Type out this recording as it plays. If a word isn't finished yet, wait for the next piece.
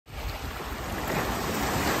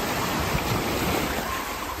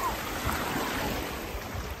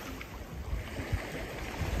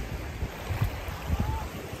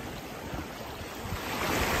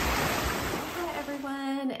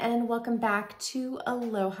welcome back to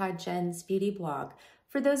Aloha Jen's Beauty Blog.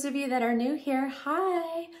 For those of you that are new here,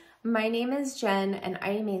 hi! My name is Jen and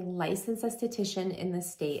I am a licensed esthetician in the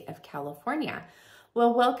state of California.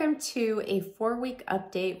 Well, welcome to a 4-week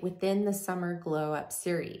update within the Summer Glow Up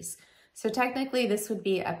series. So technically this would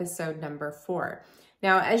be episode number 4.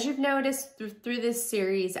 Now, as you've noticed through this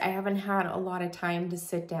series, I haven't had a lot of time to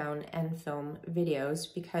sit down and film videos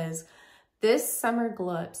because this Summer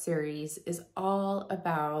Glow Up series is all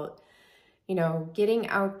about, getting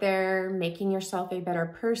out there, making yourself a better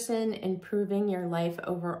person, improving your life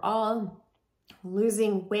overall,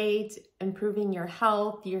 losing weight, improving your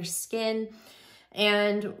health, your skin.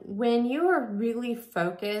 And when you are really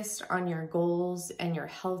focused on your goals and your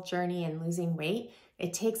health journey and losing weight,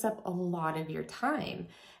 it takes up a lot of your time.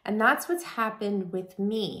 And that's what's happened with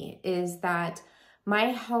me, is that my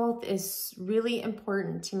health is really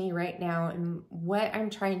important to me right now. And what I'm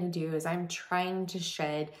trying to do is I'm trying to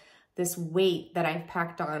shed this weight that I've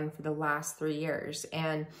packed on for the last 3 years.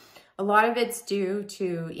 And a lot of it's due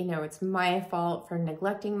to, it's my fault for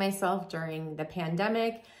neglecting myself during the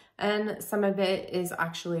pandemic. And some of it is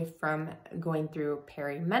actually from going through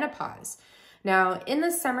perimenopause. Now, in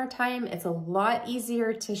the summertime, it's a lot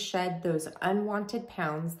easier to shed those unwanted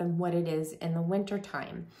pounds than what it is in the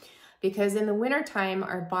wintertime. Because in the wintertime,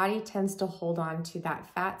 our body tends to hold on to that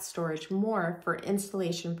fat storage more for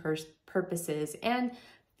insulation purposes and,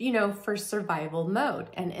 for survival mode.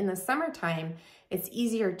 And in the summertime, it's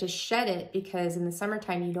easier to shed it because in the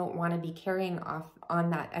summertime, you don't want to be carrying off on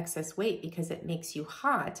that excess weight because it makes you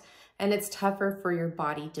hot and it's tougher for your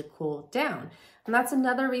body to cool down. And that's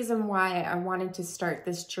another reason why I wanted to start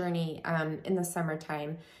this journey in the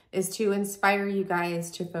summertime, is to inspire you guys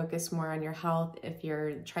to focus more on your health. If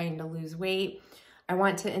you're trying to lose weight, I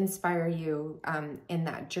want to inspire you in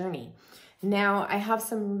that journey. Now, I have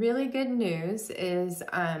some really good news is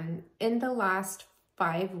in the last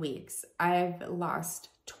 5 weeks, I've lost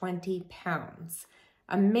 20 pounds.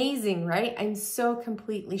 Amazing, right? I'm so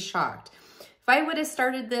completely shocked. If I would have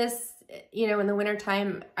started this, in the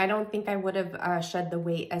wintertime, I don't think I would have shed the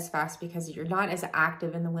weight as fast because you're not as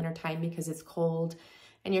active in the wintertime because it's cold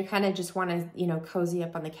and you kind of just want to, cozy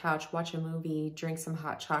up on the couch, watch a movie, drink some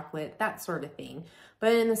hot chocolate, that sort of thing.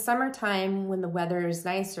 But in the summertime, when the weather is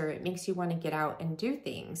nicer, it makes you want to get out and do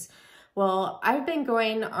things. Well, I've been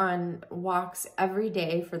going on walks every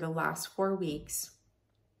day for the last 4 weeks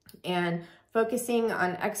and focusing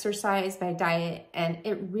on exercise, my diet, and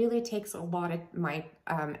it really takes a lot of my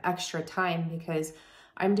extra time because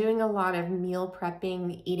I'm doing a lot of meal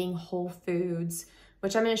prepping, eating whole foods,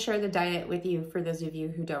 which I'm going to share the diet with you for those of you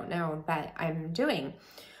who don't know that I'm doing.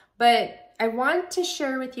 But I want to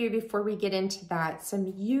share with you before we get into that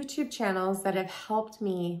some YouTube channels that have helped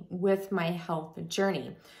me with my health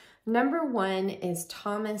journey. Number 1 is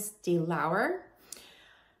Thomas DeLauer.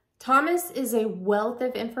 Thomas is a wealth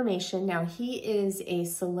of information. Now, he is a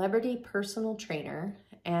celebrity personal trainer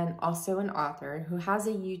and also an author who has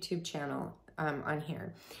a YouTube channel on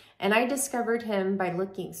here. And I discovered him by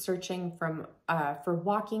searching for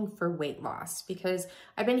walking for weight loss, because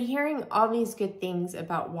I've been hearing all these good things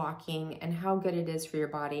about walking and how good it is for your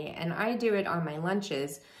body. And I do it on my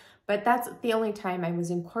lunches, but that's the only time I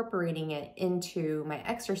was incorporating it into my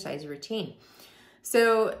exercise routine.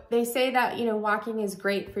 So they say that, walking is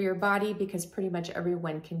great for your body because pretty much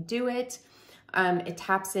everyone can do it. It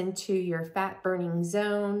taps into your fat burning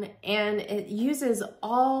zone and it uses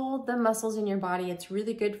all the muscles in your body. It's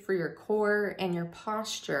really good for your core and your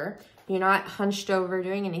posture. You're not hunched over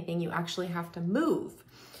doing anything. You actually have to move.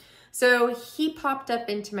 So he popped up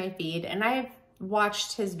into my feed and I've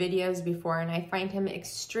watched his videos before and I find him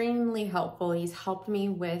extremely helpful. He's helped me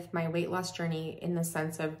with my weight loss journey in the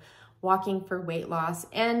sense of walking for weight loss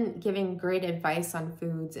and giving great advice on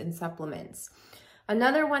foods and supplements.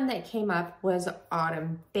 Another one that came up was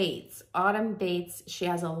Autumn Bates. Autumn Bates, she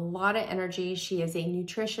has a lot of energy. She is a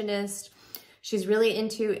nutritionist. She's really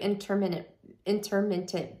into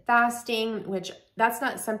intermittent fasting, which that's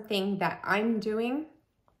not something that I'm doing,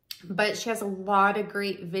 but she has a lot of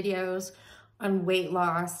great videos on weight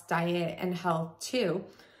loss, diet, and health too.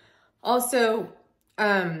 Also,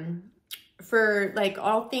 for like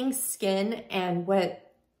all things skin, and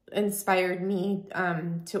what inspired me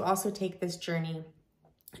to also take this journey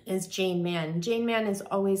is Jane Mann. Jane Mann is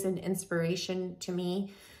always an inspiration to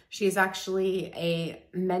me. She's actually a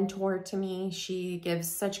mentor to me. She gives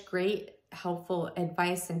such great, helpful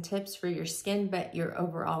advice and tips for your skin, but your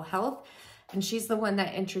overall health. And she's the one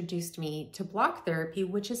that introduced me to block therapy,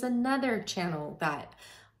 which is another channel that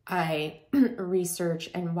I research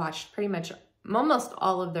and watched pretty much almost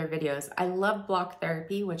all of their videos. I love block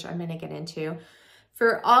therapy, which I'm going to get into.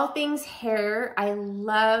 For all things hair, I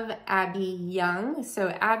love Abby Young. So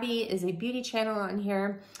Abby is a beauty channel on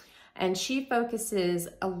here, and she focuses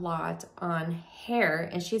a lot on hair,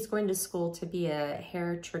 and she's going to school to be a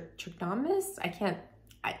hair trichotomist.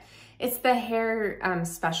 It's the hair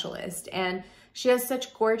specialist, and she has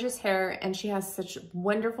such gorgeous hair, and she has such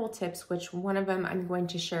wonderful tips, which one of them I'm going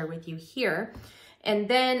to share with you here. And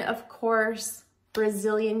then, of course,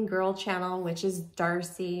 Braziliangirlchannel, which is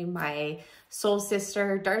Darcy, my soul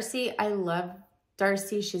sister. Darcy, I love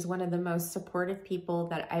Darcy. She's one of the most supportive people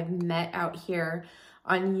that I've met out here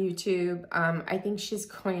on YouTube. I think she's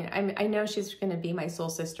going, I know she's going to be my soul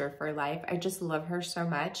sister for life. I just love her so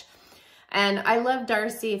much. And I love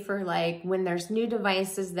Darcy for like when there's new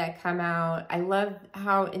devices that come out. I love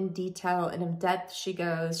how in detail and in depth she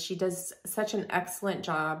goes. She does such an excellent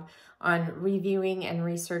job on reviewing and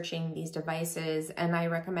researching these devices, and I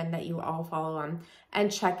recommend that you all follow them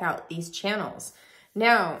and check out these channels.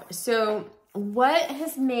 Now, so what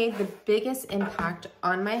has made the biggest impact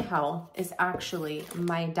on my health is actually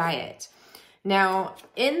my diet. Now,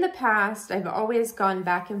 in the past, I've always gone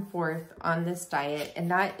back and forth on this diet, and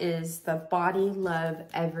that is the Body Love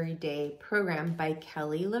Everyday program by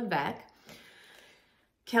Kelly Leveque.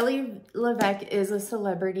 Kelly Leveque is a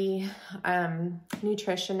celebrity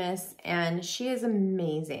nutritionist, and she is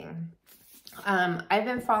amazing. I've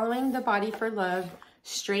been following the Body for Love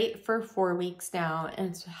straight for 4 weeks now, and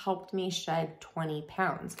it's helped me shed 20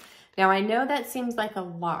 pounds. Now, I know that seems like a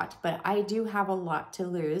lot, but I do have a lot to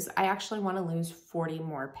lose. I actually want to lose 40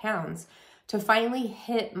 more pounds to finally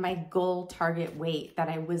hit my goal target weight that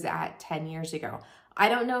I was at 10 years ago. I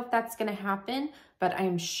don't know if that's going to happen, but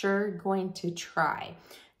I'm sure going to try.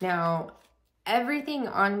 Now, everything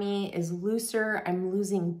on me is looser. I'm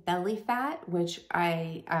losing belly fat, which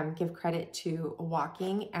I give credit to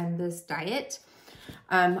walking and this diet.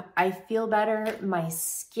 I feel better. My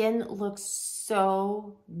skin looks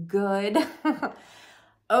so good.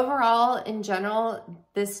 Overall, in general,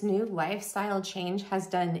 this new lifestyle change has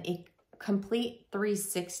done a complete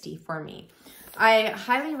 360 for me. I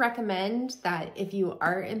highly recommend that if you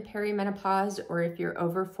are in perimenopause, or if you're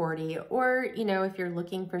over 40, or, you know, if you're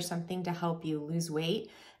looking for something to help you lose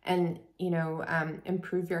weight and, you know,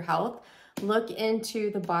 improve your health, look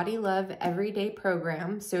into the Body Love Everyday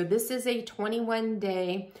program. So this is a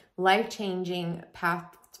 21-day life-changing path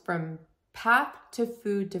to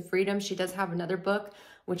food to freedom. She does have another book,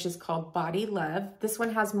 which is called Body Love. This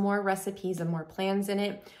one has more recipes and more plans in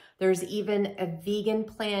it. There's even a vegan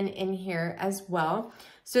plan in here as well.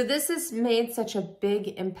 So this has made such a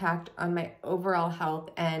big impact on my overall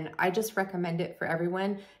health, and I just recommend it for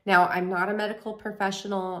everyone. Now, I'm not a medical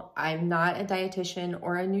professional. I'm not a dietitian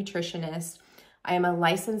or a nutritionist. I am a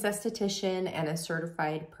licensed esthetician and a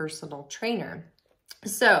certified personal trainer.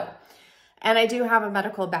 So, and I do have a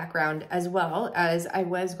medical background, as well as I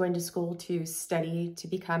was going to school to study to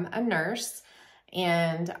become a nurse.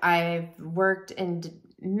 And I've worked in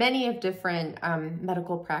many of different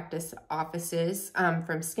medical practice offices,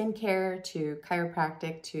 from skincare to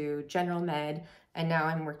chiropractic to general med, and now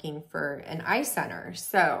I'm working for an eye center.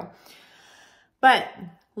 So, but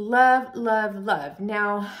love, love, love.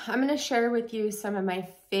 Now, I'm going to share with you some of my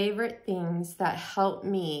favorite things that help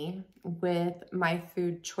me with my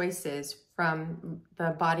food choices from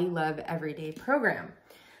the Body Love Everyday program.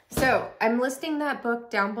 So I'm listing that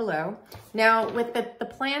book down below. Now, with the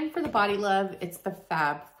plan for the Body Love, it's the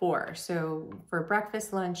Fab Four. So for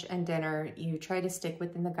breakfast, lunch, and dinner, you try to stick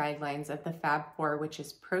within the guidelines of the Fab Four, which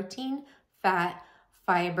is protein, fat,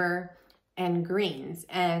 fiber, and greens.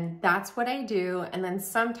 And that's what I do. And then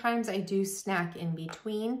sometimes I do snack in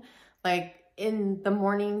between. Like in the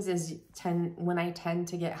mornings is when I tend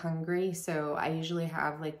to get hungry. So I usually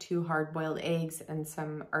have like 2 hard-boiled eggs and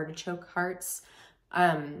some artichoke hearts.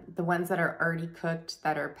 The ones that are already cooked,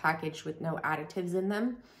 that are packaged with no additives in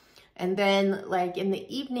them. And then like in the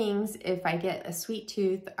evenings, if I get a sweet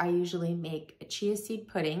tooth, I usually make a chia seed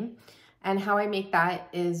pudding. And how I make that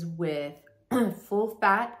is with full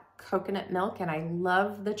fat coconut milk. And I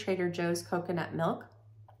love the Trader Joe's coconut milk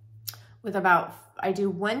with I do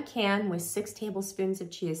 1 can with 6 tablespoons of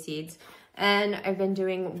chia seeds. And I've been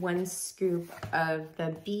doing 1 scoop of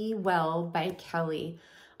the Be Well by Kelly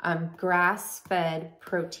grass-fed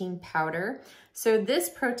protein powder. So this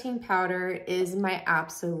protein powder is my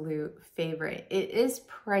absolute favorite. It is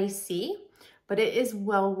pricey, but it is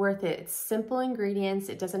well worth it. It's simple ingredients.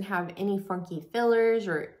 It doesn't have any funky fillers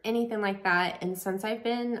or anything like that. And since I've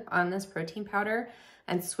been on this protein powder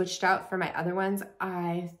and switched out for my other ones,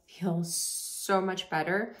 I feel so much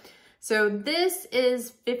better. So this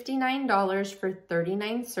is $59 for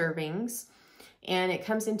 39 servings. and it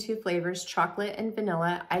comes in 2 flavors, chocolate and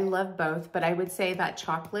vanilla. I love both, but I would say that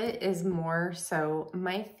chocolate is more so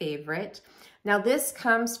my favorite. Now this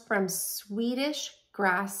comes from Swedish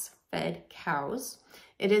grass-fed cows.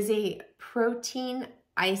 It is a protein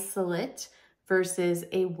isolate versus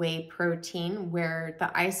a whey protein, where the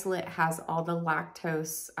isolate has all the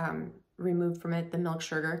lactose removed from it, the milk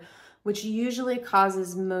sugar, which usually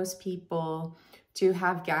causes most people to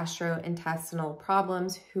have gastrointestinal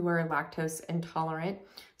problems who are lactose intolerant.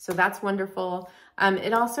 So that's wonderful.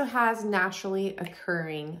 It also has naturally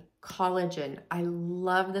occurring collagen. I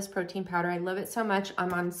love this protein powder. I love it so much.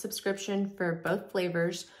 I'm on subscription for both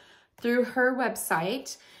flavors through her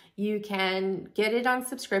website. You can get it on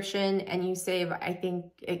subscription and you save, I think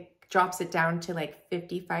it drops it down to like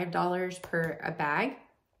 $55 per a bag.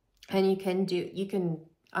 And you can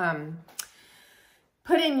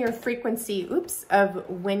put in your frequency, of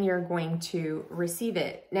when you're going to receive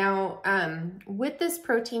it. Now, with this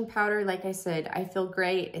protein powder, like I said, I feel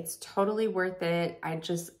great. It's totally worth it. I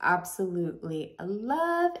just absolutely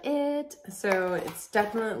love it. So it's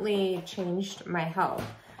definitely changed my health.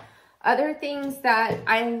 Other things that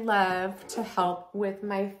I love to help with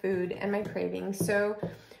my food and my cravings. So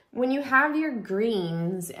when you have your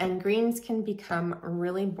greens, and greens can become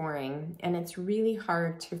really boring, and it's really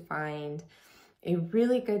hard to find a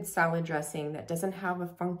really good salad dressing that doesn't have a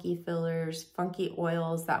funky fillers, funky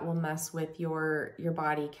oils that will mess with your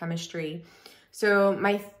body chemistry. So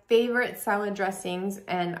my favorite salad dressings,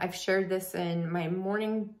 and I've shared this in my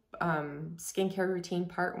morning skincare routine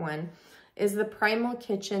part 1, is the Primal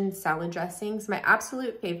Kitchen Salad dressings. My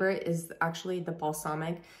absolute favorite is actually the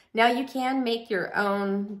balsamic. Now you can make your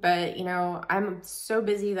own, but you know, I'm so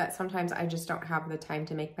busy that sometimes I just don't have the time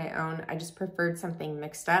to make my own. I just preferred something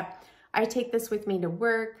mixed up. I take this with me to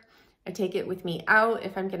work. I take it with me out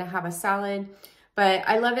if I'm gonna have a salad. But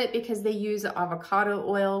I love it because they use avocado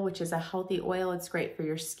oil, which is a healthy oil. It's great for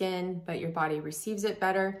your skin, but your body receives it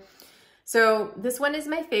better. So this one is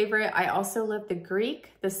my favorite. I also love the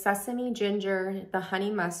Greek, the sesame ginger, the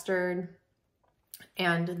honey mustard,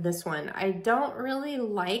 and this one. I don't really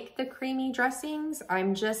like the creamy dressings.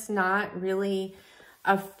 I'm just not really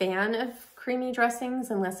a fan of creamy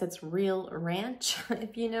dressings unless it's real ranch,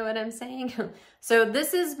 if you know what I'm saying. So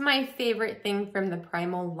this is my favorite thing from the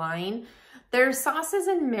Primal line. Their sauces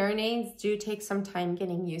and marinades do take some time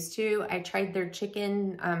getting used to. I tried their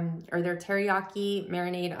chicken or their teriyaki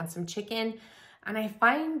marinade on some chicken, and I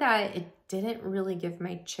find that it didn't really give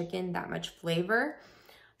my chicken that much flavor.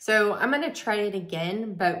 So I'm gonna try it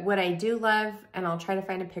again, but what I do love, and I'll try to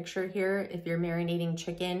find a picture here if you're marinating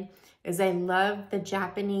chicken, is I love the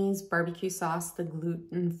Japanese barbecue sauce, the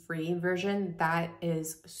gluten-free version. That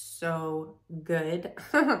is so good.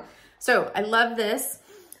 So I love this.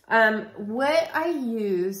 What I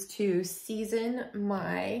use to season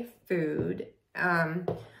my food,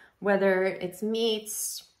 whether it's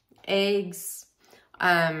meats, eggs,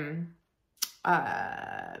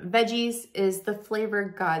 veggies, is the flavor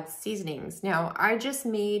God Seasonings. Now, I just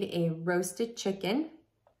made a roasted chicken,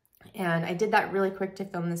 and I did that really quick to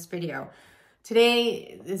film this video.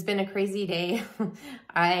 Today has been a crazy day.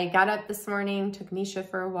 I got up this morning, took Misha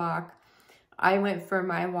for a walk. I went for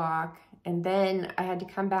my walk, and then I had to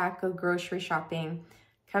come back, go grocery shopping,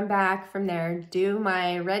 come back from there, do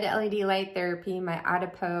my red LED light therapy, my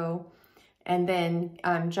Adipeau, and then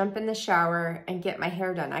jump in the shower and get my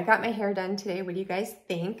hair done. I got my hair done today. What do you guys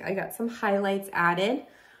think? I got some highlights added.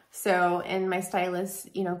 So, and my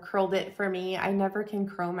stylist, you know, curled it for me. I never can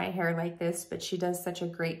curl my hair like this, but she does such a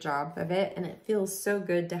great job of it. And it feels so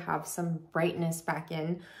good to have some brightness back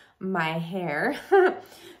in my hair.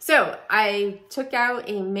 So I took out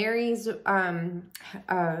a Mary's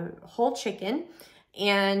whole chicken,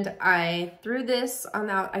 and I threw this on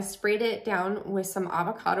that. I sprayed it down with some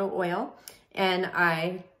avocado oil, and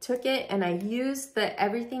I took it and I used the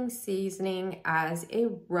everything seasoning as a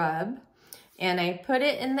rub, and I put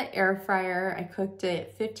it in the air fryer. I cooked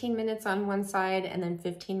it 15 minutes on one side and then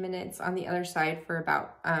 15 minutes on the other side for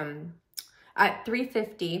about at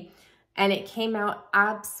 350. And it came out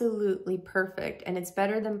absolutely perfect. And it's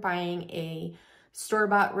better than buying a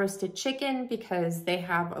store-bought roasted chicken because they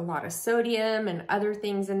have a lot of sodium and other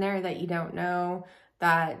things in there that you don't know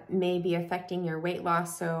that may be affecting your weight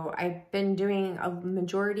loss. So I've been doing a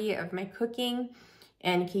majority of my cooking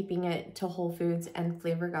and keeping it to whole foods, and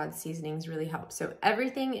Flavor God Seasonings really help. So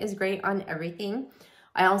everything is great on everything.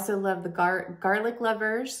 I also love the garlic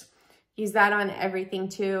lovers. Use that on everything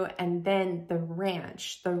too. And then the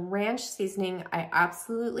ranch seasoning I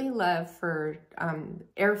absolutely love for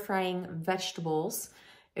air frying vegetables.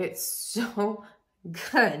 It's so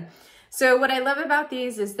good. So what I love about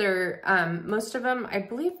these is they're, most of them, I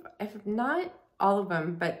believe, if not all of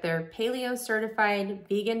them, but they're paleo certified,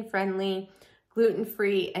 vegan friendly,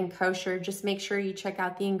 gluten-free, and kosher. Just make sure you check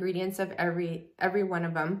out the ingredients of every one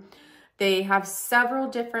of them. They have several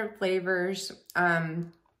different flavors.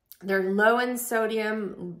 They're low in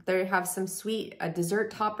sodium. They have some sweet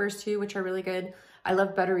dessert toppers too, which are really good. I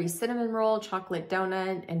love buttery cinnamon roll, chocolate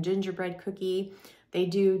donut, and gingerbread cookie. They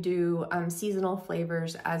do seasonal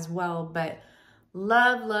flavors as well, but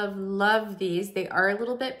love, love, love these. They are a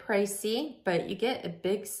little bit pricey, but you get a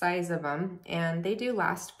big size of them, and they do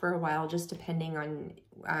last for a while, just depending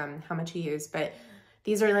on how much you use. But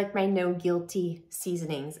these are like my no guilty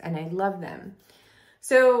seasonings, and I love them.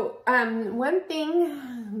 So one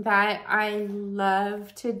thing that I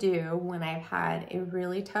love to do when I've had a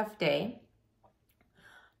really tough day,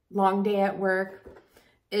 long day at work,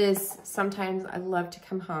 is sometimes I love to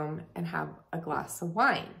come home and have a glass of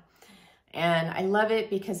wine. And I love it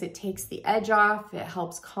because it takes the edge off, it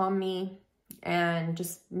helps calm me, and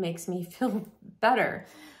just makes me feel better.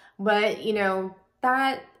 But, you know,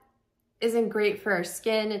 that isn't great for our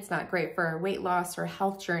skin. It's not great for our weight loss or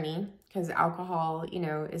health journey, because alcohol, you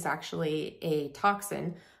know, is actually a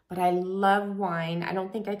toxin. But I love wine. I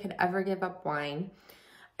don't think I could ever give up wine.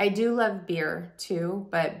 I do love beer too,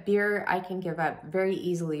 but beer I can give up very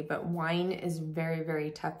easily, but wine is very, very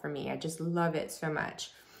tough for me. I just love it so much.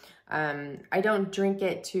 I don't drink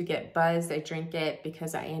it to get buzzed. I drink it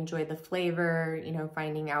because I enjoy the flavor, you know,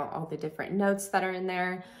 finding out all the different notes that are in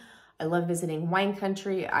there. I love visiting wine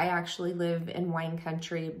country. I actually live in wine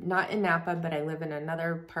country, not in Napa, but I live in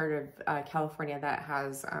another part of California that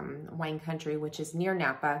has wine country, which is near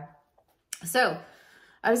Napa. So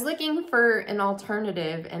I was looking for an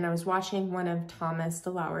alternative, and I was watching one of Thomas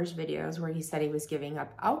DeLauer's videos where he said he was giving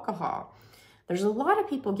up alcohol. There's a lot of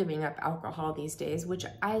people giving up alcohol these days, which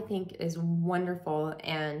I think is wonderful.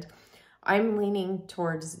 And I'm leaning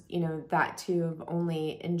towards, you know, that too, of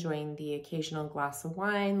only enjoying the occasional glass of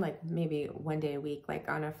wine, like maybe one day a week, like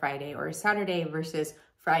on a Friday or a Saturday, versus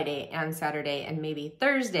Friday and Saturday and maybe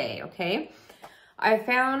Thursday, okay? I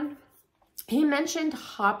found, he mentioned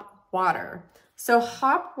hop water. So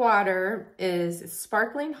hop water is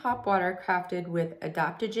sparkling hop water crafted with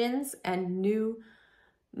adaptogens and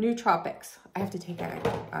nootropics. I have to take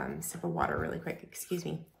a sip of water really quick, excuse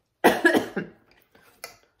me.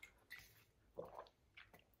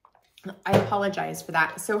 I apologize for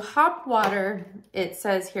that. So hop water, it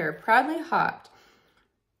says here, proudly hopped.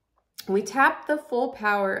 We tap the full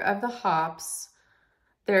power of the hops,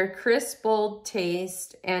 their crisp, bold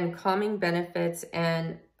taste and calming benefits,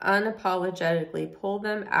 and unapologetically pull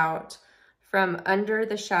them out from under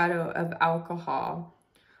the shadow of alcohol.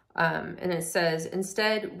 And it says,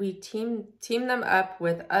 instead, we team them up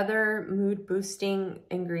with other mood-boosting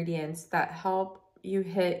ingredients that help you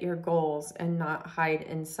hit your goals and not hide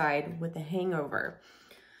inside with a hangover.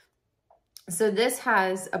 So this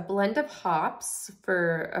has a blend of hops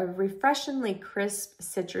for a refreshingly crisp,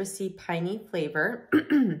 citrusy, piney flavor,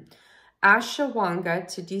 ashwagandha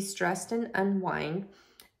to de-stress and unwind,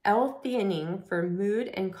 L-theanine for mood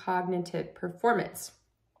and cognitive performance.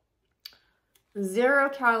 0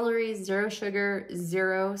 calories, 0 sugar,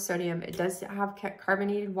 0 sodium. It does have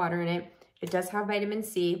carbonated water in it. It does have vitamin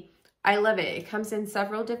C. I love it. It comes in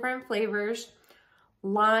several different flavors: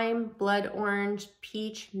 lime, blood orange,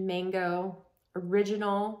 peach, mango,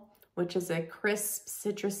 original, which is a crisp,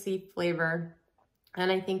 citrusy flavor.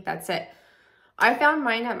 And I think that's it. I found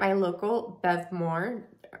mine at my local Bevmo.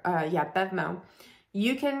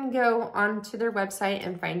 You can go onto their website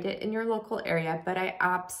and find it in your local area, but I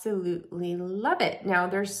absolutely love it. Now,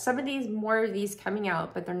 there's some of these, more of these coming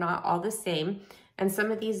out, but they're not all the same. And some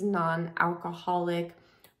of these non-alcoholic,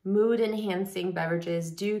 mood-enhancing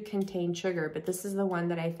beverages do contain sugar, but this is the one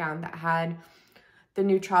that I found that had the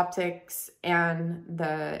nootropics and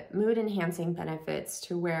the mood-enhancing benefits,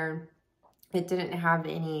 to where it didn't have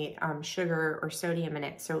any sugar or sodium in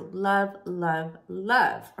it. So love, love,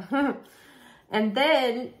 love. And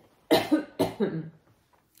then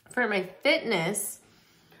for my fitness,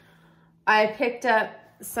 I picked up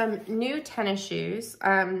some new tennis shoes.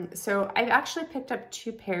 So I've actually picked up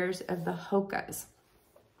 2 pairs of the Hokas.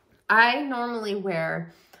 I normally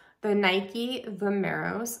wear the Nike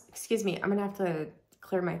Vomeros. Excuse me, I'm gonna have to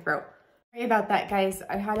clear my throat. Sorry about that, guys.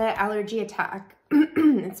 I had an allergy attack.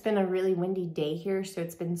 It's been a really windy day here, so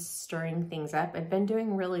it's been stirring things up. I've been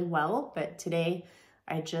doing really well, but today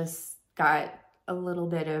I just got a little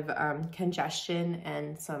bit of congestion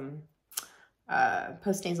and some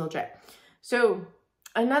postnasal drip. So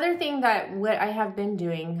Another thing that what I have been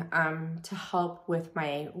doing to help with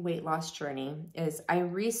my weight loss journey is I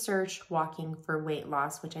researched walking for weight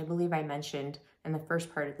loss, which I believe I mentioned in the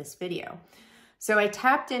first part of this video. So I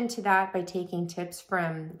tapped into that by taking tips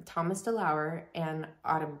from Thomas DeLauer and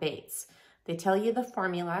Autumn Bates. They tell you the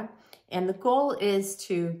formula, and the goal is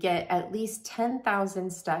to get at least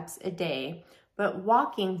 10,000 steps a day, but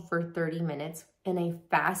walking for 30 minutes in a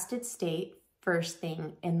fasted state first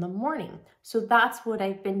thing in the morning. So that's what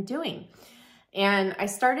I've been doing. And I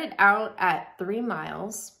started out at 3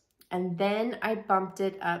 miles, and then I bumped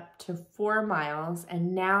it up to 4 miles,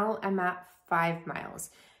 and now I'm at 5 miles.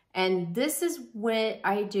 And this is what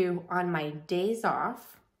I do on my days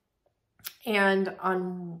off. And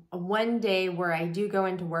on one day where I do go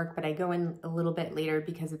into work, but I go in a little bit later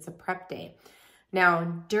because it's a prep day. Now,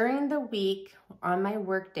 during the week, on my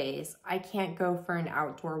work days, I can't go for an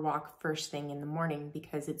outdoor walk first thing in the morning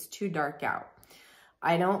because it's too dark out.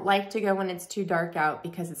 I don't like to go when it's too dark out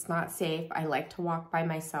because it's not safe. I like to walk by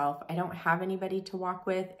myself. I don't have anybody to walk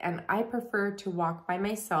with, and I prefer to walk by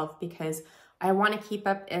myself because I want to keep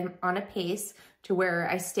up on a pace to where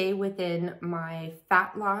I stay within my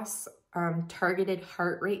fat loss targeted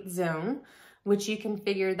heart rate zone, which you can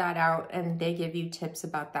figure that out, and they give you tips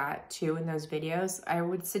about that too in those videos. I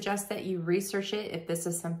would suggest that you research it if this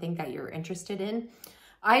is something that you're interested in.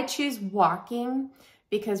 I choose walking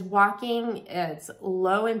because walking, it's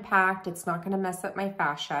low impact, it's not gonna mess up my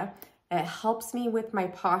fascia. It helps me with my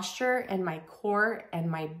posture and my core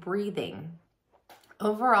and my breathing.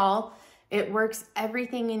 Overall, it works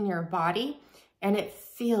everything in your body, and it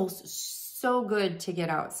feels so good to get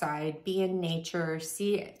outside, be in nature,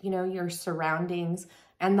 see, your surroundings,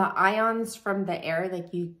 and the ions from the air.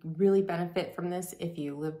 Like, you really benefit from this if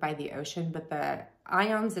you live by the ocean, but the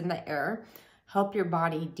ions in the air help your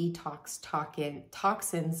body detox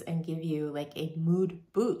toxins and give you like a mood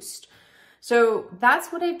boost. So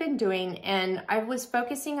that's what I've been doing. And I was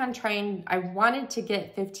focusing on I wanted to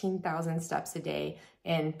get 15,000 steps a day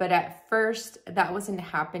in, but at first that wasn't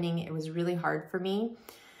happening. It was really hard for me.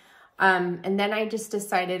 And then I just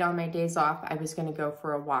decided on my days off, I was going to go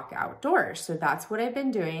for a walk outdoors. So that's what I've been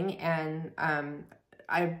doing. And,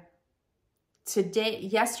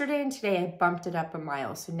 yesterday and today, I bumped it up a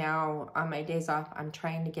mile. So now on my days off, I'm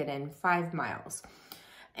trying to get in 5 miles.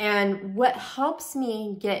 And what helps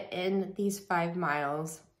me get in these 5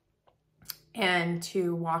 miles and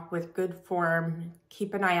to walk with good form,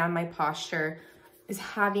 keep an eye on my posture, is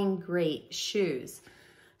having great shoes.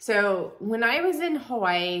 So when I was in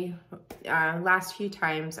Hawaii last few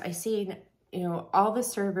times, I seen, all the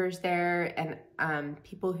servers there and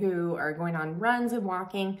people who are going on runs and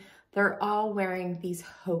walking, they're all wearing these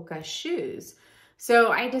Hoka shoes.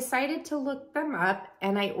 So I decided to look them up,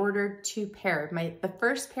 and I ordered 2 pair. The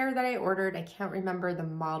first pair that I ordered, I can't remember the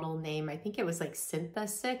model name. I think it was like Syntha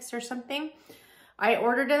 6 or something. I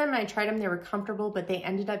ordered them, I tried them, they were comfortable, but they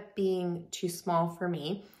ended up being too small for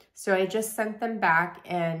me. So I just sent them back,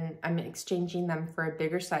 and I'm exchanging them for a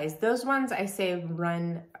bigger size. Those ones I say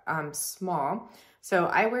run small. So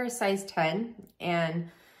I wear a size 10,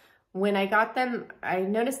 and when I got them, I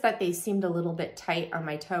noticed that they seemed a little bit tight on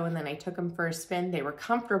my toe, and then I took them for a spin. They were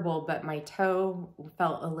comfortable, but my toe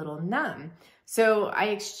felt a little numb. So I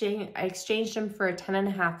exchanged them for a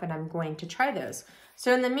 10.5, and I'm going to try those.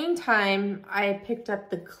 So in the meantime, I picked up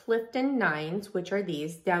the Clifton 9s, which are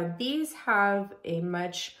these. Now these have a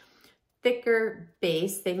much thicker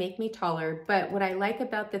base. They make me taller, but what I like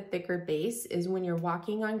about the thicker base is when you're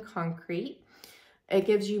walking on concrete, it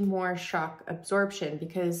gives you more shock absorption,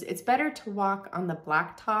 because it's better to walk on the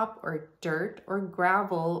blacktop or dirt or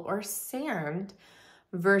gravel or sand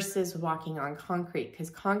versus walking on concrete, because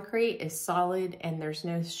concrete is solid and there's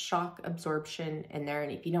no shock absorption in there.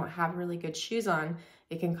 And if you don't have really good shoes on,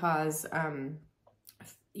 it can cause,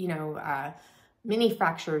 mini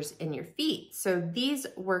fractures in your feet. So these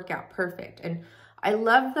work out perfect. And I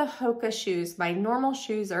love the Hoka shoes. My normal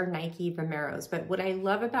shoes are Nike Vomeros, but what I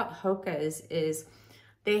love about Hokas is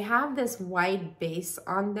they have this wide base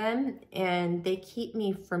on them, and they keep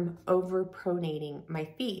me from overpronating my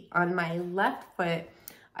feet. On my left foot,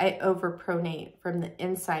 I overpronate from the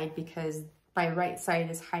inside because my right side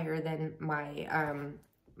is higher than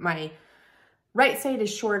my right side is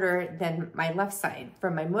shorter than my left side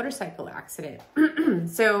from my motorcycle accident.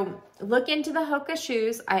 So look into the Hoka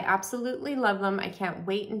shoes. I absolutely love them. I can't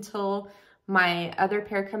wait until my other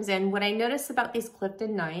pair comes in. What I notice about these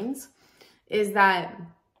Clifton 9s is that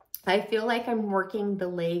I feel like I'm working the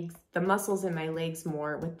legs, the muscles in my legs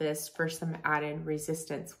more with this for some added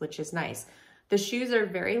resistance, which is nice. The shoes are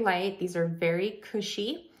very light. These are very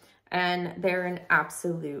cushy, and they're an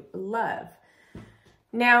absolute love.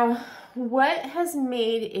 Now, what has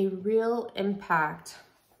made a real impact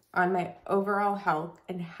on my overall health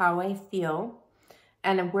and how I feel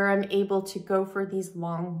and where I'm able to go for these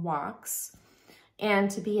long walks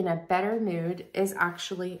and to be in a better mood is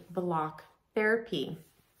actually block therapy.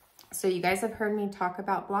 So you guys have heard me talk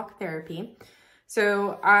about block therapy.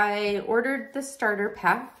 So I ordered the starter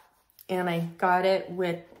pack and I got it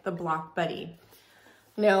with the Block Buddy.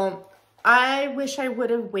 Now, I wish I would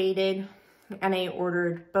have waited and I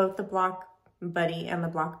ordered both the Block Buddy and the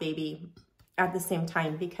Block Baby at the same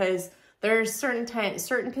time, because there's certain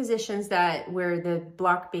positions where the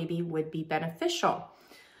Block Baby would be beneficial.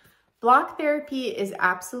 Block therapy is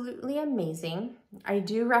absolutely amazing. I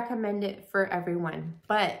do recommend it for everyone,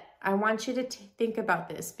 but I want you to think about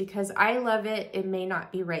this because I love it. It may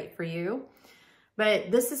not be right for you,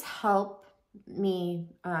 but this has helped me.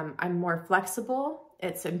 I'm more flexible.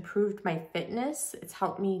 It's improved my fitness. It's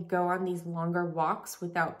helped me go on these longer walks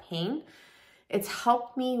without pain. It's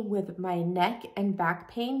helped me with my neck and back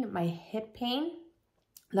pain, my hip pain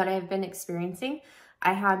that I've been experiencing.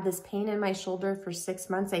 I had this pain in my shoulder for 6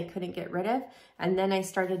 months I couldn't get rid of, and then I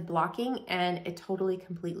started blocking and it totally,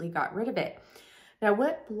 completely got rid of it. Now,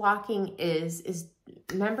 what blocking is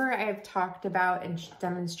remember I've talked about and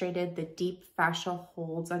demonstrated the deep fascial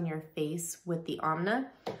holds on your face with the Anma?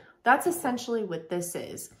 That's essentially what this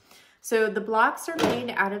is. So the blocks are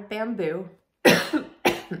made out of bamboo,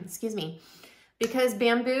 excuse me, because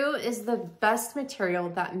bamboo is the best material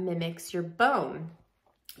that mimics your bone.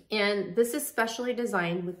 And this is specially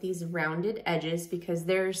designed with these rounded edges because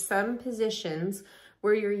there's some positions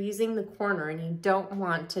where you're using the corner and you don't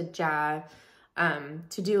want to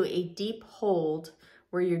do a deep hold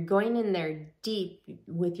where you're going in there deep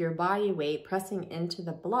with your body weight, pressing into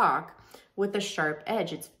the block with a sharp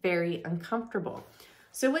edge. It's very uncomfortable.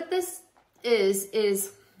 So what this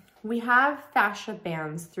is we have fascia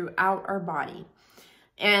bands throughout our body.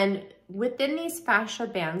 And within these fascia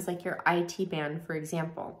bands, like your IT band, for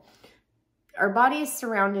example, our body is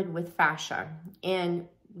surrounded with fascia, and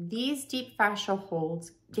these deep fascial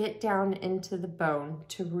holds get down into the bone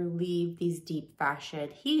to relieve these deep fascia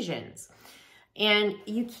adhesions. And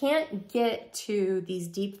you can't get to these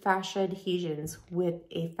deep fascia adhesions with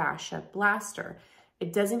a fascia blaster.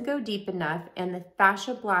 It doesn't go deep enough, and the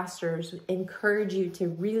fascia blasters encourage you to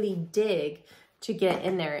really dig to get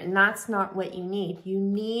in there, and that's not what you need. You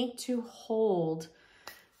need to hold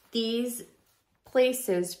these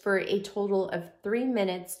places for a total of 3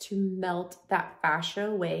 minutes to melt that fascia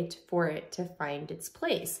away for it to find its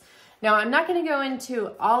place. Now, I'm not going to go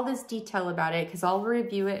into all this detail about it because I'll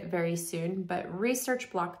review it very soon, but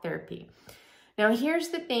research block therapy. Now, here's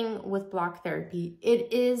the thing with block therapy.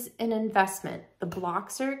 It is an investment. The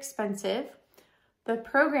blocks are expensive. The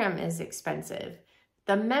program is expensive.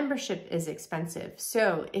 The membership is expensive.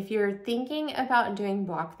 So if you're thinking about doing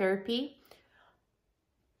block therapy,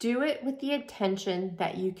 do it with the intention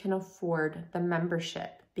that you can afford the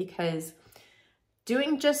membership, because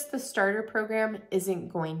doing just the starter program isn't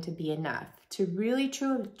going to be enough. To really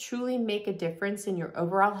truly make a difference in your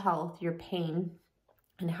overall health, your pain,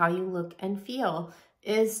 and how you look and feel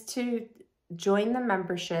is to join the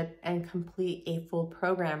membership and complete a full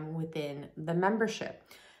program within the membership.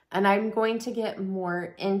 And I'm going to get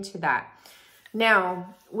more into that.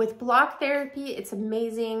 Now, with block therapy, it's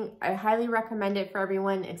amazing. I highly recommend it for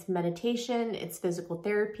everyone. It's meditation, it's physical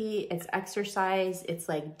therapy, it's exercise, it's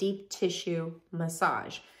like deep tissue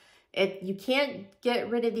massage. You can't get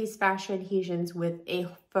rid of these fascia adhesions with a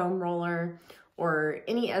foam roller or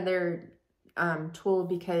any other tool,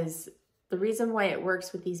 because the reason why it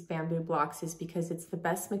works with these bamboo blocks is because it's the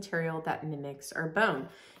best material that mimics our bone.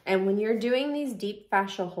 And when you're doing these deep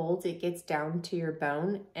fascial holds, it gets down to your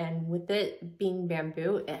bone. And with it being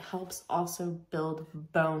bamboo, it helps also build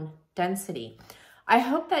bone density. I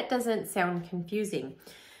hope that doesn't sound confusing.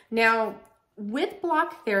 Now, with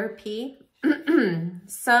block therapy,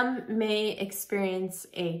 some may experience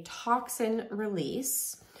a toxin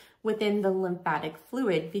release within the lymphatic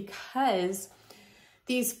fluid because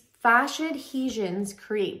these fascia adhesions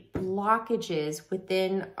create blockages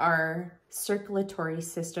within our circulatory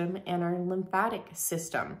system and our lymphatic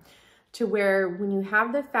system, to where when you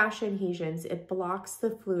have the fascia adhesions, it blocks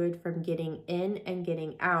the fluid from getting in and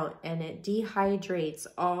getting out, and it dehydrates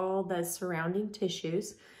all the surrounding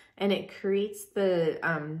tissues, and it creates the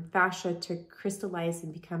fascia to crystallize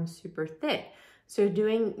and become super thick. So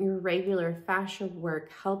doing your regular fascia work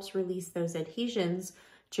helps release those adhesions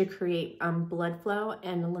to create blood flow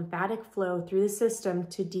and lymphatic flow through the system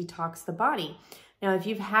to detox the body. Now, if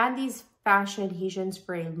you've had these fascia adhesions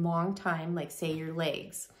for a long time, like say your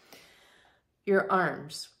legs, your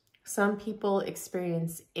arms, some people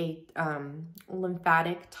experience a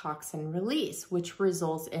lymphatic toxin release, which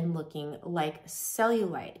results in looking like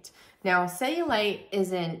cellulite. Now, cellulite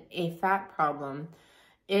isn't a fat problem.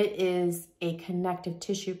 It is a connective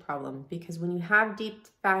tissue problem, because when you have deep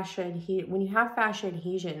fascia, when you have fascia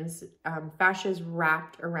adhesions, fascia is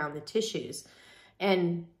wrapped around the tissues.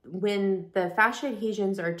 And when the fascia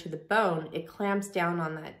adhesions are to the bone, it clamps down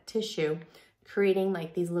on that tissue, creating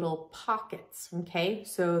like these little pockets, okay?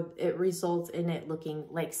 So it results in it looking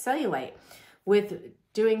like cellulite. With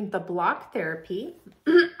doing the block therapy,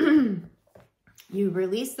 you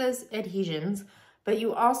release those adhesions, but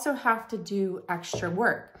you also have to do extra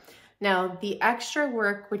work. Now, the extra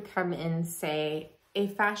work would come in, say, a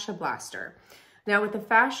fascia blaster. Now, with the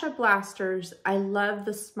fascia blasters, I love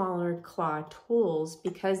the smaller claw tools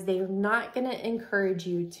because they're not going to encourage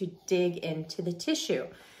you to dig into the tissue.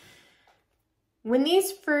 When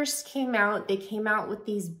these first came out, they came out with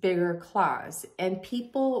these bigger claws, and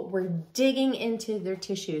people were digging into their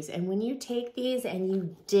tissues. And when you take these and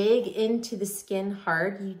you dig into the skin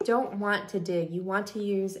hard, you don't want to dig. You want to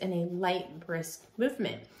use in a light, brisk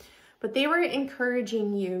movement. But they were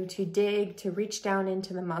encouraging you to dig, to reach down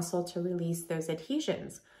into the muscle to release those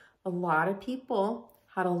adhesions. A lot of people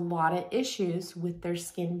had a lot of issues with their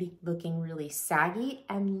skin looking really saggy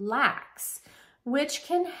and lax, which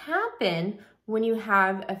can happen when you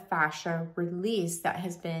have a fascia release that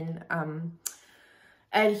has been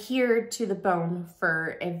adhered to the bone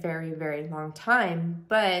for a very, very long time.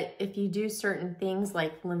 But if you do certain things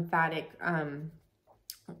like lymphatic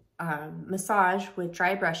massage with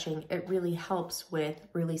dry brushing, it really helps with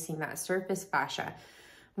releasing that surface fascia.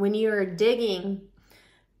 When you're digging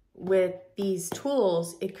with these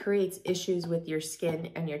tools, it creates issues with your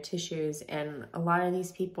skin and your tissues, and a lot of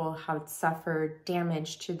these people have suffered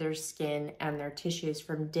damage to their skin and their tissues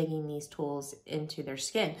from digging these tools into their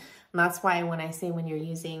skin. And that's why when I say when you're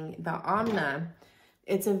using the Anma,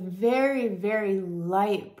 it's a very, very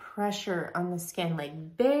light pressure on the skin,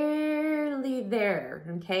 like barely there,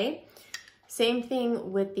 okay? Same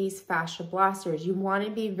thing with these fascia blasters. You want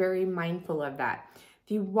to be very mindful of that. If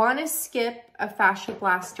you want to skip a fascia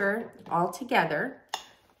blaster altogether,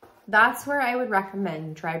 that's where I would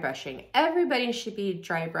recommend dry brushing. Everybody should be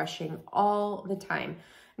dry brushing all the time.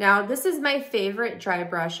 Now, this is my favorite dry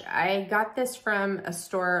brush. I got this from a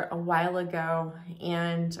store a while ago,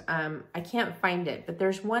 and I can't find it, but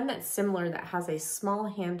there's one that's similar that has a small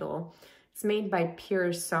handle. It's made by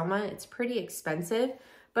Pure Soma. It's pretty expensive,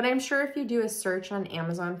 but I'm sure if you do a search on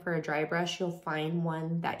Amazon for a dry brush, you'll find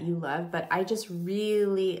one that you love. But I just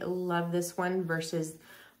really love this one versus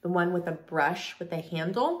the one with a brush with a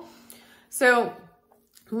handle. So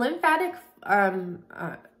lymphatic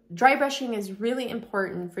dry brushing is really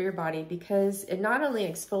important for your body because it not only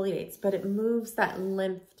exfoliates, but it moves that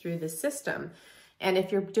lymph through the system. And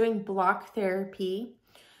if you're doing block therapy,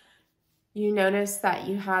 you notice that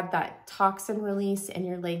you had that toxin release and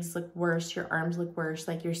your legs look worse, your arms look worse,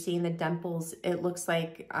 like you're seeing the dimples, it looks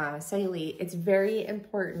like cellulite. It's very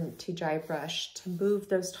important to dry brush to move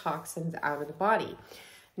those toxins out of the body.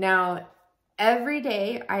 Now, every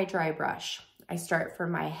day I dry brush. I start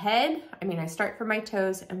from my head, I start from my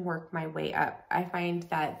toes and work my way up. I find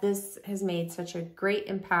that this has made such a great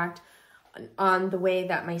impact on the way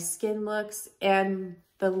that my skin looks and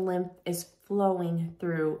the lymph is flowing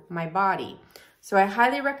through my body. So I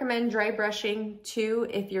highly recommend dry brushing too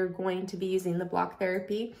if you're going to be using the block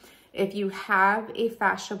therapy. If you have a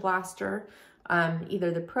fascia blaster,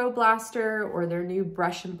 either the Pro Blaster or their new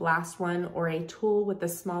Brush and Blast one, or a tool with the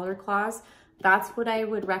smaller claws, that's what I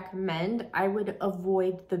would recommend. I would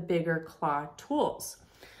avoid the bigger claw tools.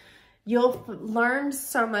 You'll learn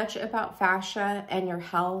so much about fascia and your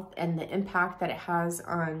health and the impact that it has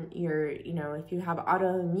on your, if you have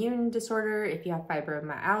autoimmune disorder, if you have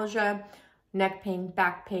fibromyalgia, neck pain,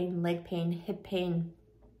 back pain, leg pain, hip pain,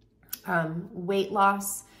 weight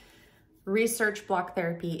loss. Research block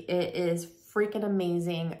therapy. It is freaking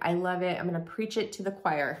amazing. I love it. I'm going to preach it to the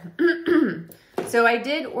choir. So I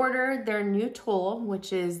did order their new tool,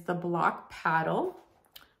 which is the block paddle,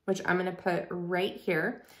 which I'm going to put right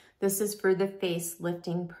here. This is for the face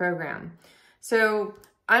lifting program. So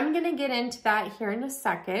I'm going to get into that here in a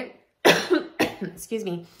second. Excuse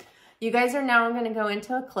me. You guys are now going to go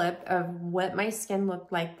into a clip of what my skin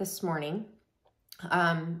looked like this morning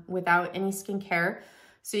without any skincare,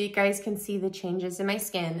 so you guys can see the changes in my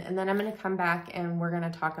skin. And then I'm going to come back and we're going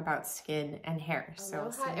to talk about skin and hair.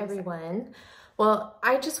 Aloha, everyone. Well,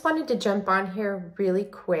 I just wanted to jump on here really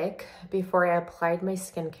quick before I applied my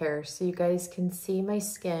skincare so you guys can see my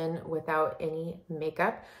skin without any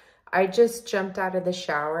makeup. I just jumped out of the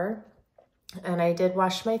shower and I did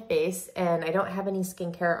wash my face, and I don't have any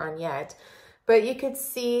skincare on yet, but you could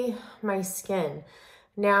see my skin.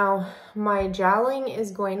 Now, my jowling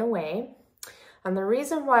is going away, and the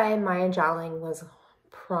reason why my jowling was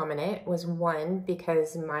prominent was, one,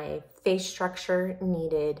 because my face structure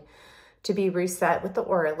needed to be reset with the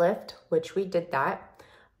Aura Lift, which we did that.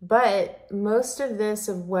 But most of this,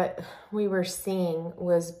 of what we were seeing,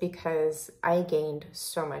 was because I gained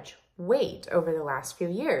so much weight over the last few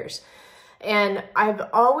years. And I've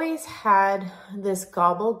always had this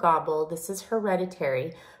gobble, this is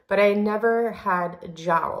hereditary, but I never had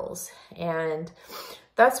jowls. And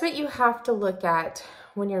that's what you have to look at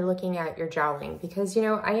when you're looking at your jowling, because, you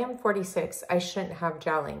know, I am 46, I shouldn't have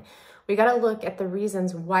jowling. We got to look at the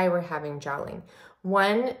reasons why we're having jowling.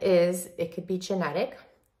 One is it could be genetic.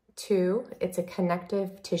 Two, it's a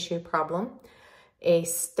connective tissue problem, a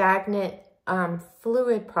stagnant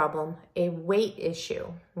fluid problem, a weight issue,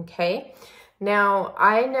 okay? Now,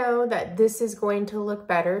 I know that this is going to look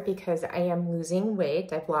better because I am losing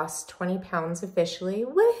weight. I've lost 20 pounds officially,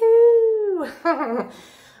 woohoo!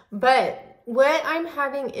 But what I'm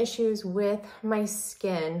having issues with my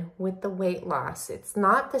skin, with the weight loss, it's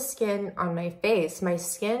not the skin on my face. My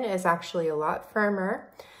skin is actually a lot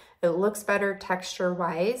firmer. It looks better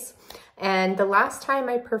texture-wise. And the last time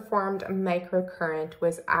I performed Microcurrent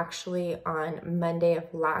was actually on Monday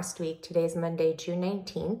of last week. Today's Monday, June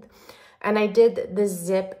 19th. And I did the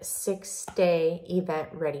Zip 6-day event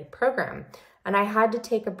ready program. And I had to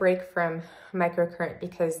take a break from Microcurrent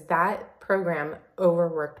because that program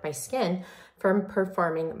overworked my skin from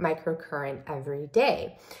performing Microcurrent every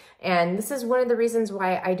day. And this is one of the reasons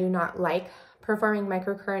why I do not like performing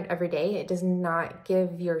Microcurrent every day. It does not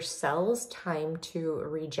give your cells time to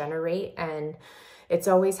regenerate, and it's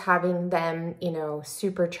always having them, you know,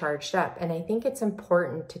 supercharged up. And I think it's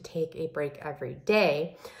important to take a break every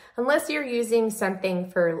day, unless you're using something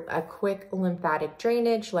for a quick lymphatic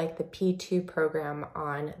drainage like the P2 program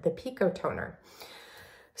on the Pico toner.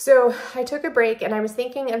 So I took a break, and I was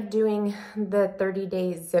thinking of doing the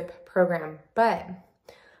 30-day Zip program, but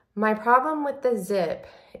my problem with the Zip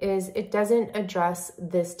is it doesn't address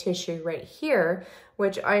this tissue right here,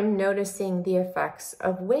 which I'm noticing the effects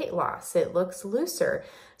of weight loss. It looks looser.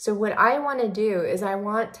 So what I want to do is I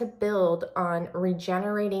want to build on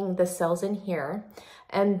regenerating the cells in here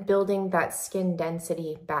and building that skin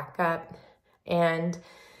density back up. And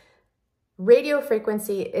radio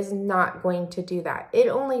frequency is not going to do that. It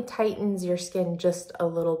only tightens your skin just a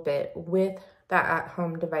little bit with the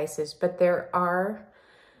at-home devices, but there are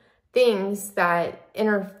things that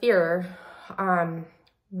interfere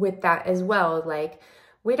with that as well. Like,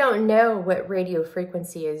 we don't know what radio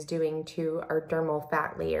frequency is doing to our dermal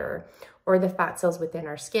fat layer or the fat cells within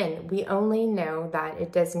our skin. We only know that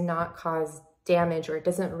it does not cause damage, or it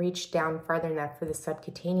doesn't reach down farther enough for the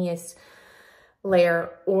subcutaneous layer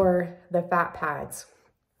or the fat pads,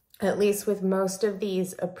 at least with most of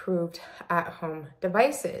these approved at-home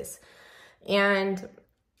devices. And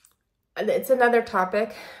it's another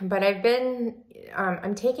topic, but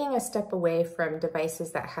I'm taking a step away from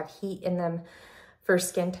devices that have heat in them for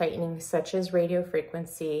skin tightening, such as radio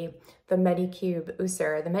frequency, the Medicube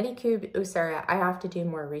Ucera. The Medicube Ucera, I have to do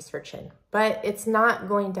more research in, but it's not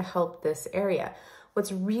going to help this area.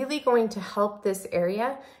 What's really going to help this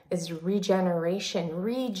area is regeneration,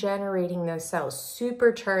 regenerating those cells,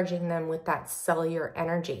 supercharging them with that cellular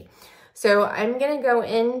energy. So I'm gonna go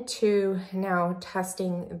into now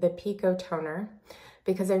testing the Pico toner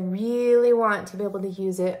because I really want to be able to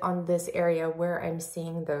use it on this area where I'm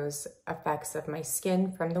seeing those effects of my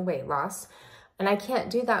skin from the weight loss. And I can't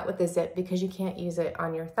do that with the Zip because you can't use it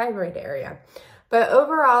on your thyroid area. But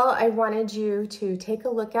overall, I wanted you to take a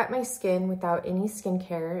look at my skin without any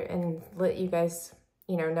skincare and let you guys,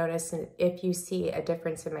 you know, notice if you see a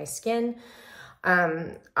difference in my skin.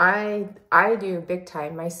 I do big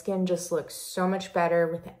time. My skin just looks so much better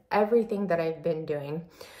with everything that I've been doing.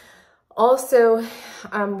 Also,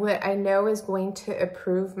 what I know is going to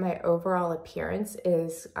improve my overall appearance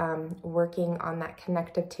is working on that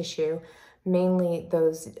connective tissue, mainly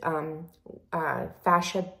those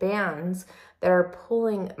fascia bands that are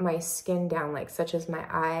pulling my skin down, like such as my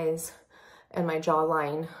eyes and my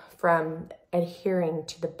jawline, from adhering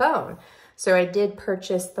to the bone. So I did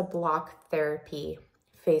purchase the Block Therapy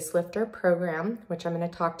Facelifter program, which I'm going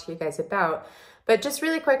to talk to you guys about. But just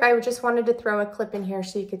really quick, I just wanted to throw a clip in here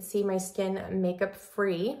so you could see my skin makeup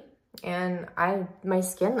free. And my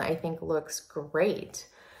skin, I think, looks great.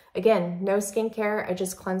 Again, no skincare. I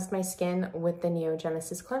just cleansed my skin with the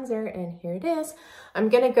NeoGenesis Cleanser, and here it is. I'm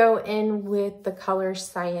going to go in with the Color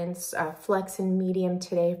Science Flex and Medium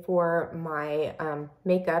today for my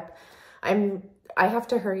makeup. I have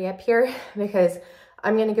to hurry up here because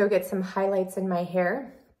I'm gonna go get some highlights in my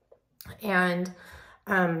hair, and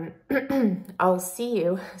I'll see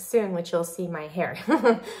you soon, which you'll see my hair.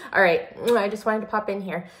 All right, I just wanted to pop in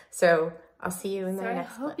here. So I'll see you in the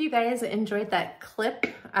next clip. I hope you guys enjoyed that clip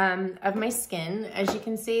of my skin. As you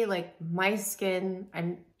can see, like my skin,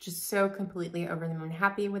 I'm just so completely over the moon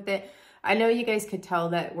happy with it. I know you guys could tell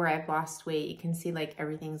that where I've lost weight, you can see like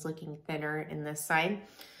everything's looking thinner in this side.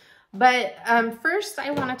 But first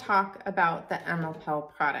I want to talk about the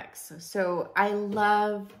Emepelle products. So I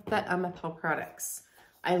love the Emepelle products.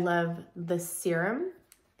 I love the serum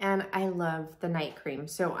and I love the night cream.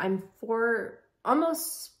 So I'm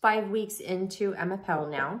almost 5 weeks into Emepelle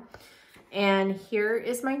now. And here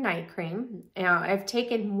is my night cream. Now I've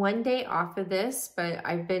taken 1 day off of this, but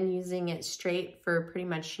I've been using it straight for pretty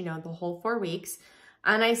much, you know, the whole 4 weeks.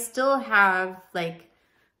 And I still have like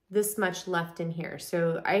this much left in here.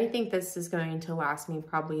 So I think this is going to last me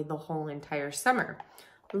probably the whole entire summer.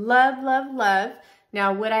 Love, love, love.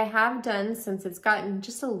 Now what I have done, since it's gotten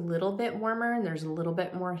just a little bit warmer and there's a little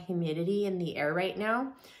bit more humidity in the air right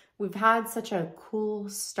now, we've had such a cool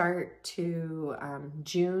start to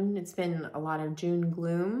June. It's been a lot of June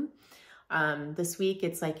gloom. This week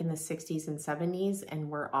it's like in the 60s and 70s and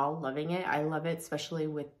we're all loving it. I love it, especially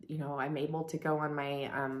with, you know, I'm able to go on my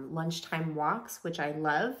lunchtime walks, which I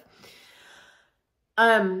love.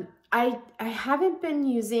 I haven't been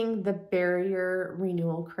using the Barrier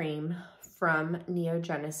Renewal Cream from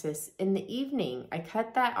NeoGenesis in the evening. I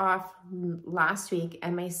cut that off last week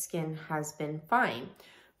and my skin has been fine.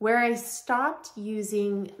 Where I stopped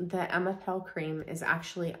using the Emepelle cream is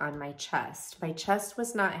actually on my chest. My chest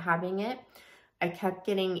was not having it. I kept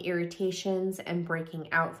getting irritations and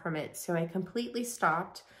breaking out from it. So I completely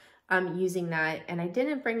stopped using that, and I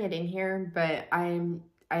didn't bring it in here, but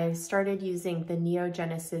I started using the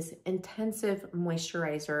NeoGenesis Intensive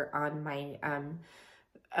Moisturizer on my,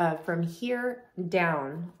 from here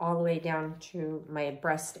down, all the way down to my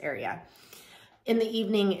breast area in the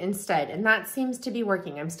evening instead. And that seems to be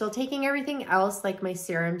working. I'm still taking everything else, like my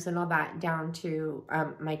serums and all that, down to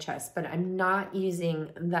my chest, but I'm not using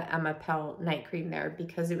the Emepelle night cream there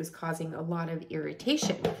because it was causing a lot of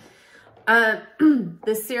irritation.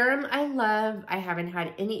 The serum I love. I haven't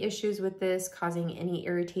had any issues with this causing any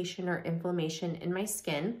irritation or inflammation in my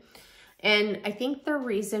skin. And I think the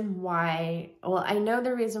reason why, well, I know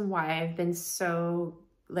the reason why I've been so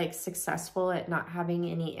like successful at not having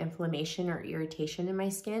any inflammation or irritation in my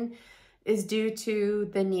skin is due to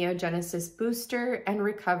the NeoGenesis Booster and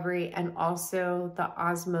Recovery, and also the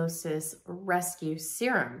Osmosis Rescue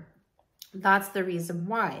Serum. That's the reason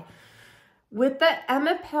why. With the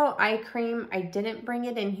Emepelle Eye Cream, I didn't bring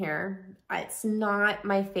it in here. It's not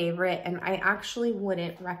my favorite, and I actually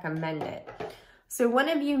wouldn't recommend it. So one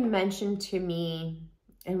of you mentioned to me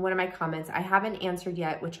in one of my comments, I haven't answered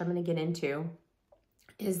yet, which I'm going to get into,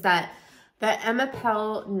 is that the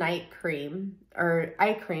Emepelle night cream or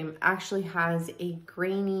eye cream actually has a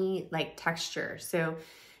grainy like texture. So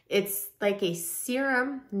it's like a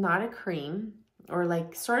serum, not a cream, or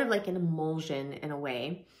like sort of like an emulsion in a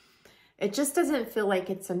way. It just doesn't feel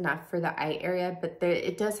like it's enough for the eye area, but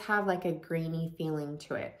it does have like a grainy feeling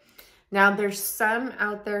to it. Now there's some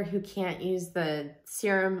out there who can't use the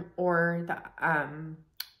serum or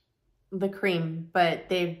the cream, but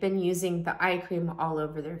they've been using the eye cream all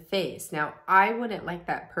over their face. Now, I wouldn't like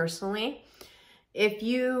that personally. If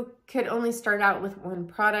you could only start out with one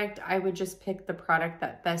product, I would just pick the product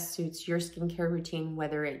that best suits your skincare routine,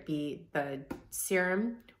 whether it be the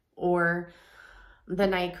serum or the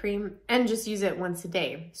night cream, and just use it once a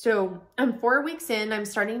day. So I'm 4 weeks in, I'm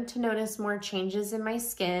starting to notice more changes in my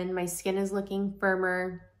skin. My skin is looking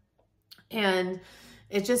firmer, and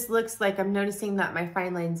it just looks like I'm noticing that my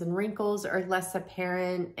fine lines and wrinkles are less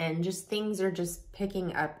apparent, and just things are just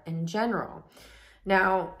picking up in general.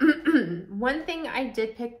 Now, one thing I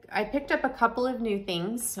picked up a couple of new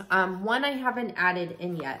things. One I haven't added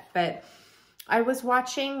in yet, but I was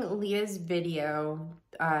watching Leah's video,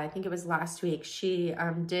 I think it was last week. She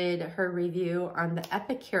did her review on the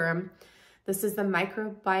Epicurem. This is the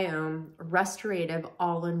Microbiome Restorative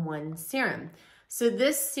All-in-One Serum. So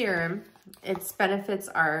this serum, its benefits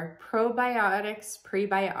are prebiotics,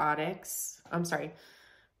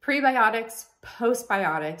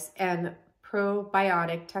 postbiotics, and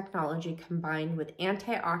probiotic technology combined with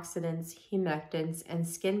antioxidants, humectants, and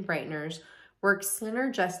skin brighteners work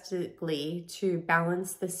synergistically to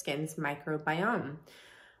balance the skin's microbiome.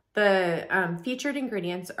 The featured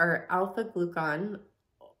ingredients are alpha-glucan,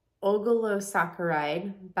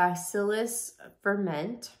 oligosaccharide, bacillus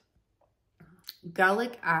ferment,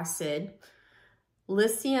 gallic acid,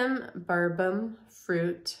 Lycium barbum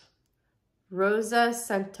fruit rosa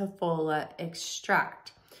centifolia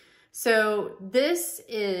extract. So this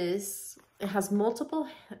is, it has multiple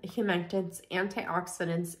humectants,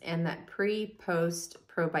 antioxidants, and that pre-post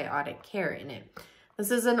probiotic care in it. This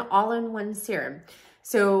is an all-in-one serum.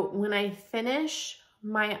 So when I finish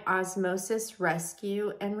my Osmosis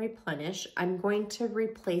Rescue and Replenish, I'm going to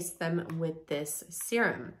replace them with this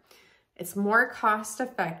serum. It's more cost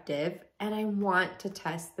effective and I want to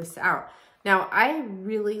test this out. Now, I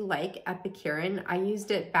really like Microcurrent. I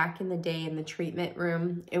used it back in the day in the treatment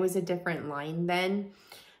room. It was a different line then,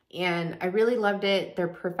 and I really loved it. Their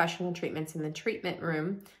professional treatments in the treatment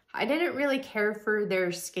room. I didn't really care for their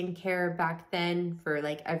skincare back then for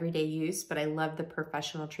like everyday use, but I love the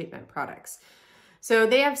professional treatment products. So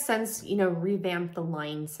they have since, you know, revamped the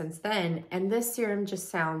line since then, and this serum just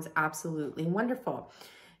sounds absolutely wonderful.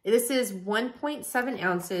 This is 1.7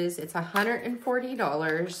 ounces. It's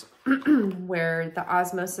 $140, where the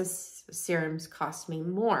Osmosis serums cost me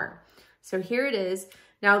more. So here it is.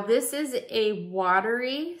 Now this is a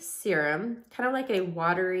watery serum, kind of like a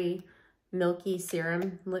watery, milky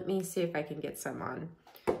serum. Let me see if I can get some on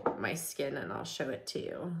my skin and I'll show it to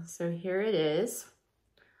you. So here it is.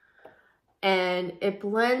 And it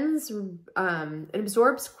blends, it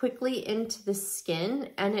absorbs quickly into the skin,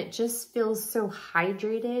 and it just feels so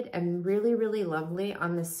hydrated and really, really lovely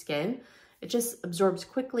on the skin. It just absorbs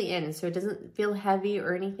quickly in, so it doesn't feel heavy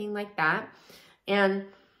or anything like that. And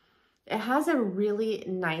it has a really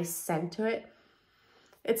nice scent to it.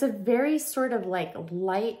 It's a very sort of like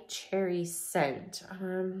light cherry scent.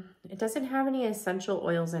 It doesn't have any essential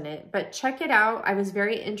oils in it, but check it out. I was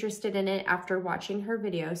very interested in it after watching her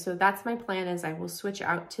video. So that's my plan, is I will switch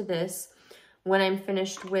out to this when I'm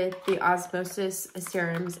finished with the Osmosis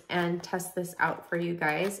serums and test this out for you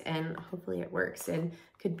guys. And hopefully it works and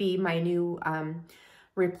could be my new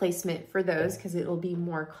replacement for those, because it will be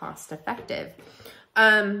more cost effective.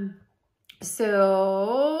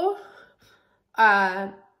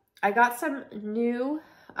 I got some new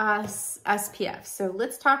SPF. So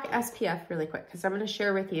let's talk SPF really quick, because I'm going to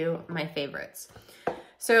share with you my favorites.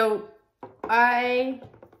 So I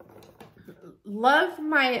love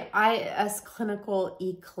my IS Clinical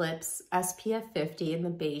Eclipse SPF 50 in the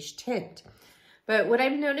beige tint. But what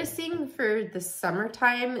I'm noticing for the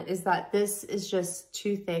summertime is that this is just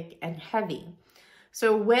too thick and heavy.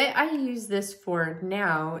 So what I use this for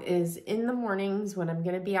now is in the mornings when I'm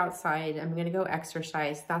going to be outside, I'm going to go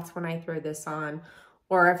exercise. That's when I throw this on.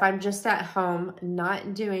 Or if I'm just at home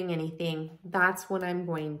not doing anything, that's when I'm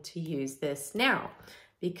going to use this now.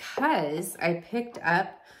 Because I picked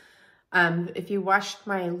up, if you watched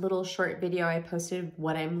my little short video I posted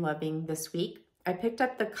what I'm loving this week, I picked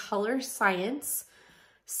up the Color Science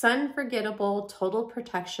Sun Forgettable Total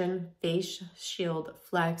Protection Face Shield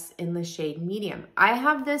Flex in the shade medium. I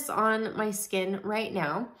have this on my skin right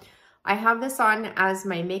now. I have this on as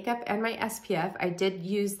my makeup and my SPF. I did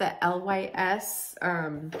use the LYS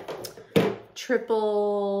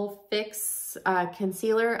Triple Fix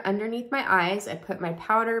concealer underneath my eyes. I put my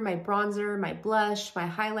powder, my bronzer, my blush, my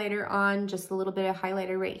highlighter on, just a little bit of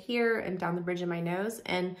highlighter right here and down the bridge of my nose,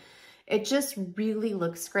 and it just really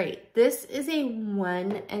looks great. This is a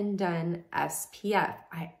one and done SPF.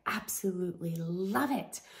 I absolutely love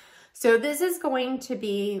it. So this is going to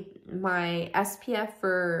be my SPF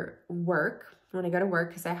for work, when I go to work,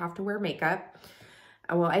 because I have to wear makeup.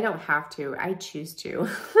 Well, I don't have to, I choose to.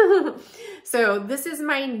 So this is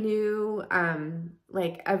my new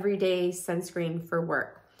like everyday sunscreen for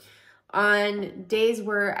work. On days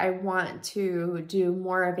where I want to do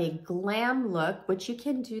more of a glam look, which you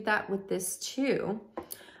can do that with this too,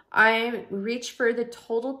 I reach for the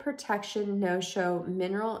Total Protection No Show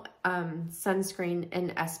Mineral Sunscreen in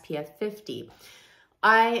SPF 50.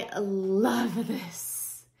 I love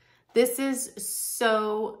this. This is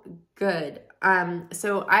so good.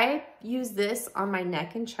 So I use this on my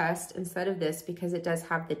neck and chest instead of this because it does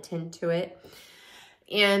have the tint to it.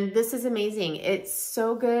 And this is amazing. It's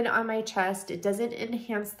so good on my chest. It doesn't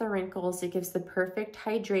enhance the wrinkles. It gives the perfect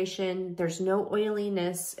hydration. There's no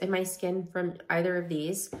oiliness in my skin from either of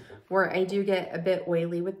these, where I do get a bit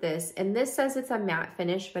oily with this. And this says it's a matte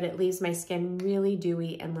finish, but it leaves my skin really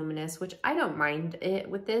dewy and luminous, which I don't mind it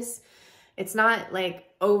with this. It's not like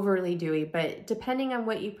overly dewy, but depending on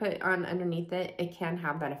what you put on underneath it, it can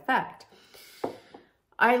have that effect.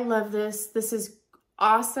 I love this. This is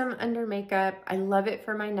awesome under makeup. I love it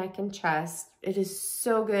for my neck and chest. It is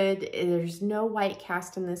so good. There's no white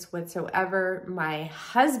cast in this whatsoever. My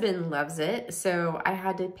husband loves it, so I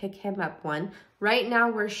had to pick him up one. Right now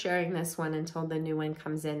we're sharing this one until the new one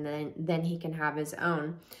comes in, then he can have his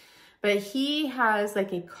own. But he has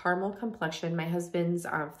like a caramel complexion. My husband's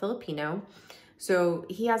Filipino, so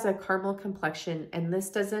he has a caramel complexion, and this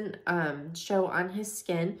doesn't show on his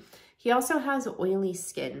skin. He also has oily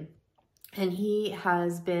skin, and he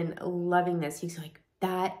has been loving this. He's like,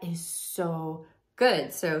 that is so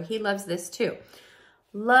good. So he loves this too.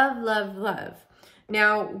 Love, love, love.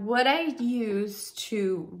 Now, what I use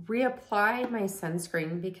to reapply my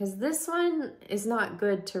sunscreen, because this one is not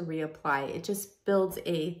good to reapply. It just builds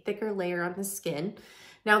a thicker layer on the skin.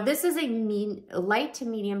 Now, this is a light to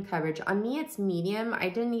medium coverage. On me, it's medium. I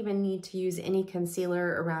didn't even need to use any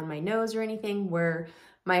concealer around my nose or anything, where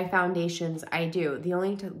my foundations I do. The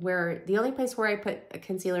only place where I put a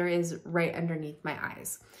concealer is right underneath my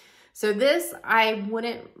eyes. So this, I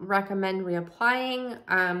wouldn't recommend reapplying.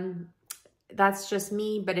 That's just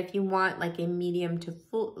me, but if you want like a medium to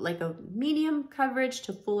full, like a medium coverage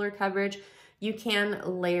to fuller coverage, you can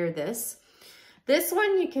layer this. This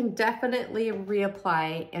one you can definitely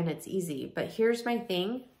reapply and it's easy, but here's my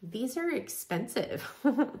thing. These are expensive.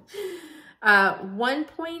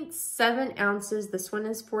 1.7 ounces. This one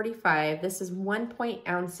is 45. This is 1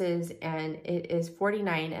 ounces and it is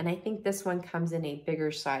 49. And I think this one comes in a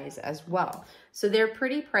bigger size as well. So they're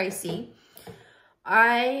pretty pricey.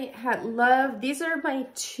 I love, these are my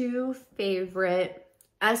two favorite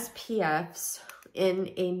SPFs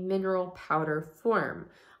in a mineral powder form.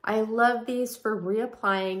 I love these for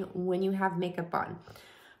reapplying when you have makeup on.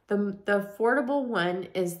 The affordable one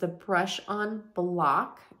is the Brush On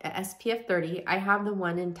Block SPF 30. I have the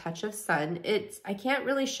one in Touch of Sun. I can't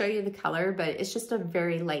really show you the color, but it's just a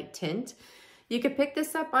very light tint. You could pick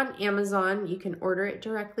this up on Amazon. You can order it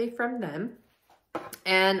directly from them.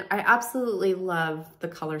 And I absolutely love the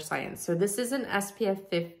color science. So this is an SPF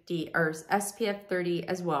 50 or SPF 30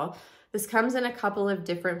 as well. This comes in a couple of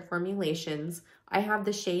different formulations. I have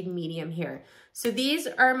the shade medium here. So these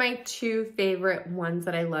are my two favorite ones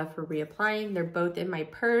that I love for reapplying. They're both in my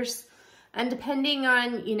purse. And depending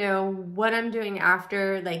on, you know, what I'm doing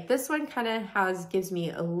after, like this one kind of gives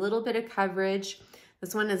me a little bit of coverage.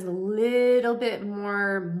 This one is a little bit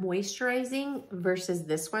more moisturizing versus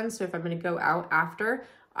this one. So if I'm going to go out after,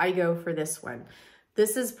 I go for this one.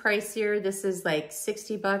 This is pricier. This is like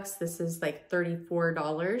 60 bucks. This is like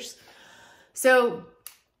 $34. So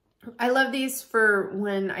I love these for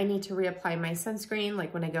when I need to reapply my sunscreen,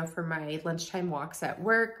 like when I go for my lunchtime walks at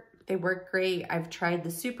work. They work great. I've tried the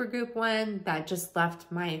Supergoop one that just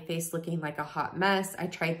left my face looking like a hot mess. I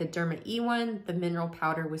tried the Derma E one. The mineral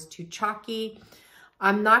powder was too chalky.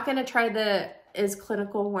 I'm not going to try the Is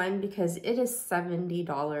Clinical one because it is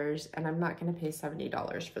 $70 and I'm not going to pay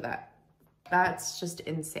 $70 for that. That's just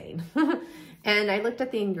insane. And I looked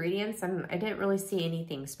at the ingredients and I didn't really see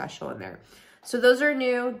anything special in there. So those are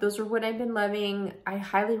new. Those are what I've been loving. I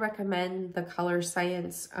highly recommend the Color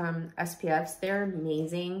Science SPFs. They're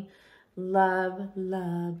amazing. Love,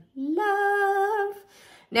 love, love.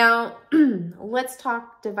 Now, let's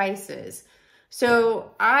talk devices.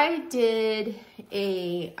 So I did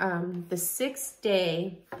the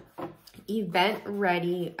 6-day event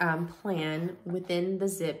ready plan within the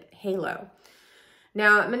Zip Halo.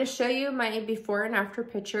 Now I'm going to show you my before and after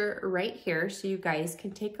picture right here so you guys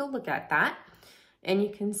can take a look at that. And you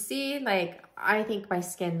can see, like, I think my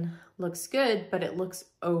skin looks good, but it looks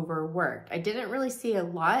overworked. I didn't really see a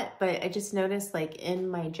lot, but I just noticed like in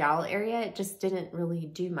my jowl area, it just didn't really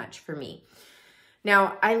do much for me.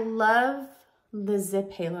 Now I love the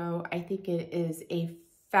Zip Halo. I think it is a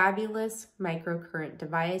fabulous microcurrent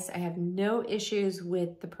device. I have no issues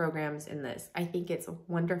with the programs in this. I think it's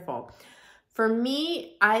wonderful. For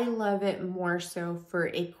me, I love it more so for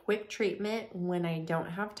a quick treatment when I don't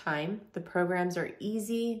have time. The programs are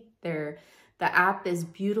easy. The app is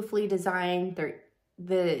beautifully designed.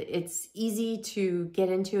 It's easy to get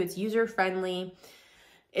into. It's user-friendly.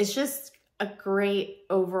 It's just a great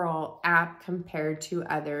overall app compared to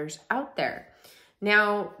others out there.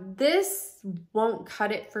 Now, this won't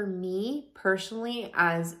cut it for me personally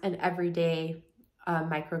as an everyday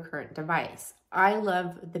microcurrent device. I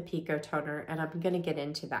love the Pico toner and I'm going to get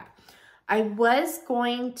into that. I was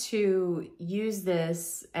going to use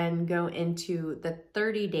this and go into the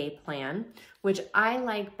 30-day plan, which I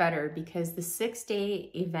like better because the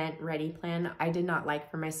 6-day event ready plan, I did not like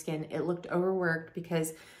for my skin. It looked overworked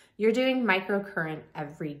because you're doing microcurrent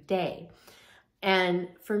every day. And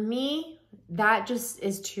for me, that just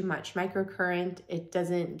is too much. Microcurrent, it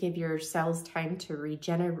doesn't give your cells time to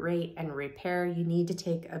regenerate and repair. You need to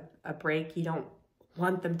take a break. You don't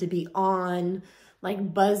want them to be on,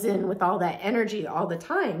 like buzzing with all that energy all the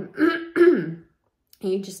time.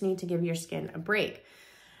 You just need to give your skin a break.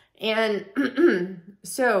 And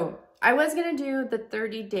so I was gonna do the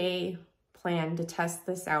 30-day plan to test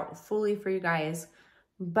this out fully for you guys,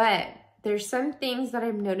 but there's some things that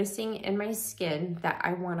I'm noticing in my skin that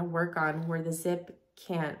I wanna work on where the zip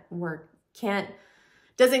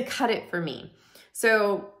doesn't cut it for me.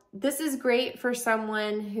 So this is great for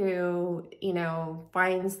someone who, you know,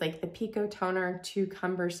 finds like the Pico toner too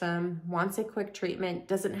cumbersome, wants a quick treatment,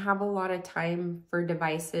 doesn't have a lot of time for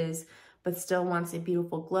devices, but still wants a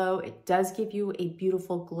beautiful glow. It does give you a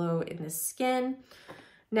beautiful glow in the skin.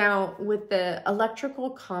 Now, with the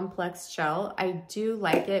electrical complex gel, I do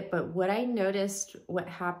like it, but what I noticed, what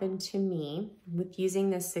happened to me with using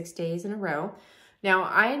this 6 days in a row, now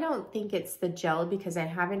I don't think it's the gel because I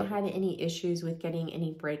haven't had any issues with getting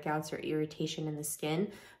any breakouts or irritation in the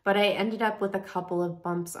skin, but I ended up with a couple of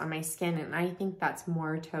bumps on my skin, and I think that's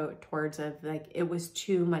more towards of like, it was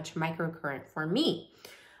too much microcurrent for me.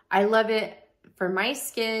 I love it for my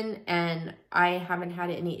skin and I haven't had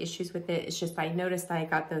any issues with it. It's just I noticed that I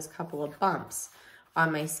got those couple of bumps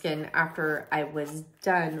on my skin after I was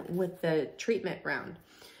done with the treatment round.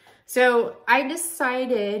 So I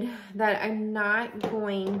decided that I'm not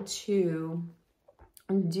going to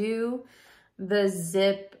do the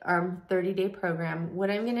zip 30-day program.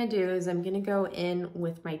 What I'm gonna do is I'm gonna go in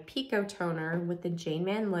with my Pico toner with the Jane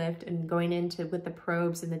Man Lift and going into with the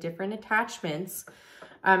probes and the different attachments.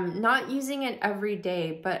 Not using it every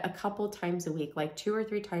day, but a couple times a week, like 2 or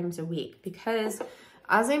 3 times a week, because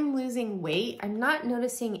as I'm losing weight, I'm not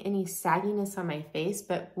noticing any sagginess on my face,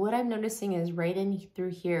 but what I'm noticing is right in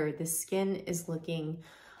through here, the skin is looking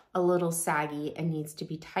a little saggy and needs to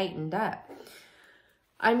be tightened up.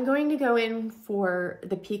 I'm going to go in for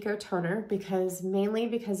the Pico toner mainly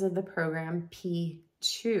because of the program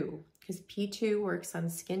P2, because P2 works on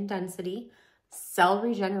skin density, cell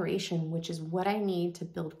regeneration, which is what I need to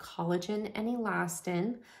build collagen and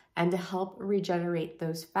elastin and to help regenerate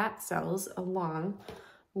those fat cells along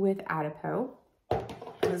with Adipeau.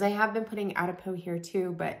 Because I have been putting Adipeau here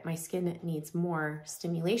too, but my skin needs more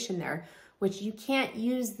stimulation there, which you can't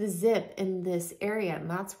use the zip in this area. And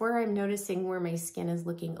that's where I'm noticing where my skin is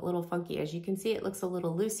looking a little funky. As you can see, it looks a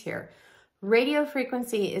little loose here. Radio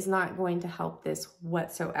frequency is not going to help this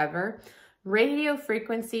whatsoever. Radio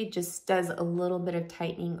frequency just does a little bit of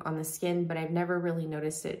tightening on the skin, but I've never really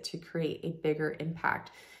noticed it to create a bigger impact.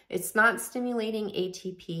 It's not stimulating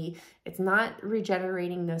ATP, it's not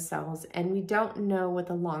regenerating those cells, and we don't know what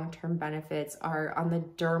the long-term benefits are on the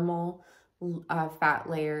dermal fat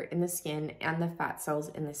layer in the skin and the fat cells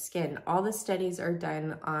in the skin. All the studies are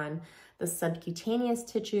done on the subcutaneous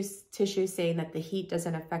tissue saying that the heat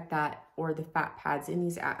doesn't affect that or the fat pads in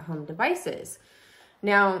these at-home devices.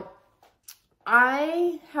 Now,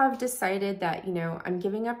 I have decided that, you know, I'm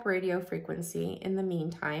giving up radio frequency in the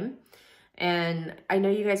meantime. And I know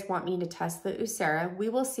you guys want me to test the Ucera. We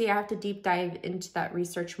will see. I have to deep dive into that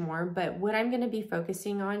research more. But what I'm going to be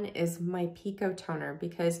focusing on is my Pico toner,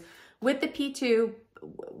 because with the P2,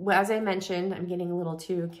 as I mentioned, I'm getting a little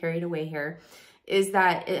too carried away here, is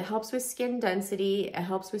that it helps with skin density, it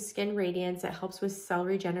helps with skin radiance, it helps with cell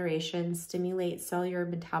regeneration, stimulates cellular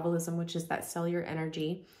metabolism, which is that cellular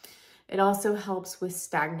energy. It also helps with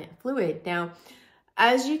stagnant fluid. Now,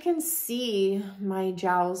 as you can see, my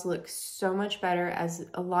jowls look so much better, as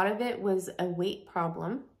a lot of it was a weight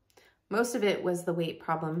problem. Most of it was the weight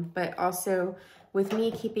problem, but also with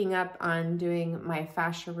me keeping up on doing my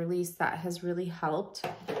fascia release, that has really helped.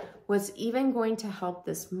 What's even going to help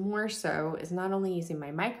this more so is not only using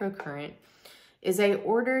my microcurrent, is I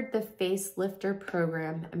ordered the face lifter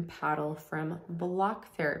program and paddle from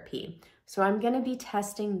Block Therapy. So I'm going to be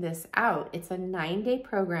testing this out. It's a 9-day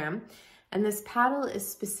program, and this paddle is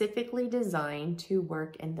specifically designed to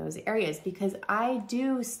work in those areas because I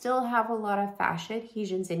do still have a lot of fascia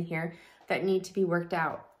adhesions in here that need to be worked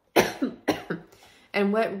out.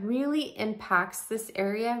 And what really impacts this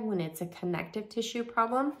area when it's a connective tissue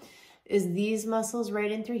problem is these muscles right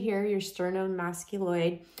in through here, your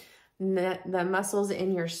sternomasculoid, the muscles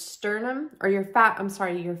in your sternum, or your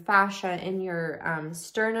fascia in your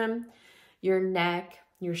sternum, your neck,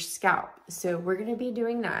 your scalp. So we're going to be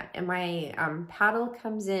doing that. And my paddle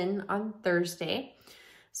comes in on Thursday.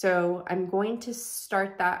 So I'm going to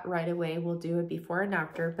start that right away. We'll do a before and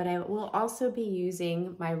after, but I will also be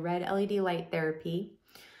using my red LED light therapy,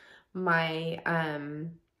 my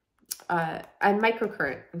and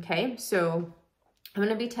microcurrent. Okay. So I'm going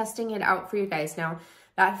to be testing it out for you guys. Now,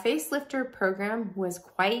 that facelifter program was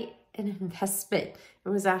quite an investment. It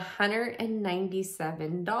was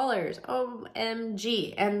 $197.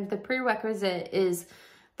 OMG. And the prerequisite is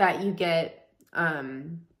that you get,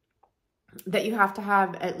 that you have to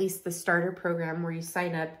have at least the starter program where you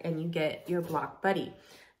sign up and you get your Block Buddy.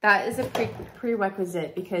 That is a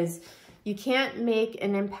prerequisite, because you can't make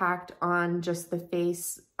an impact on just the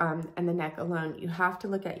face and the neck alone. You have to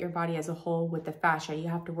look at your body as a whole with the fascia. You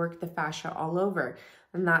have to work the fascia all over.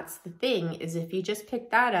 And that's the thing, is if you just pick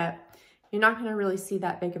that up, you're not gonna really see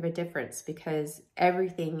that big of a difference, because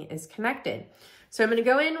everything is connected. So I'm gonna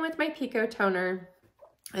go in with my Pico toner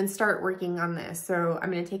and start working on this. So I'm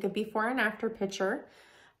gonna take a before and after picture,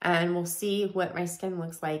 and we'll see what my skin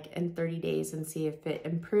looks like in 30 days and see if it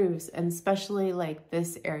improves, and especially like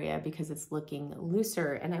this area, because it's looking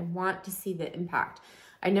looser and I want to see the impact.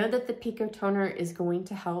 I know that the Pico toner is going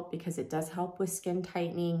to help, because it does help with skin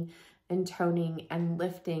tightening and toning and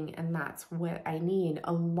lifting, and that's what I need,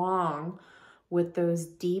 along with those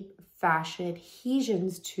deep fascia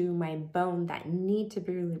adhesions to my bone that need to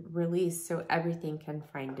be released so everything can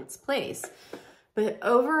find its place. But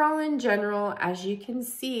overall, in general, as you can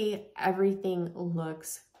see, everything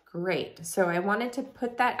looks great. So I wanted to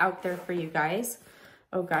put that out there for you guys.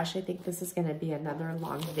 Oh gosh, I think this is gonna be another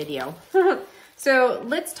long video. So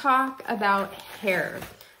let's talk about hair.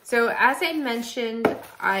 So as I mentioned,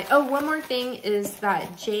 one more thing is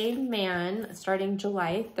that Mann, starting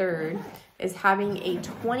July 3rd, is having a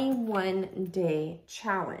 21-day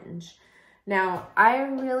challenge. Now, I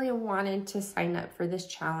really wanted to sign up for this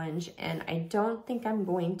challenge, and I don't think I'm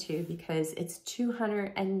going to, because it's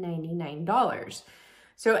 $299.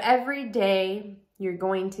 So every day you're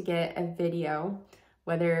going to get a video,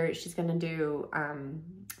 whether she's going to do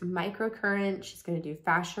microcurrent, she's going to do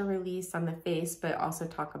fascia release on the face, but also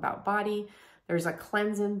talk about body. There's a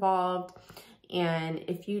cleanse involved. And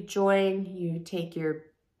if you join, you take your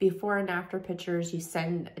before and after pictures, you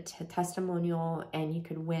send a testimonial, and you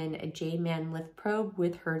could win a Mann lift probe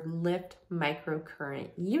with her lift microcurrent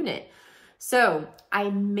unit. So I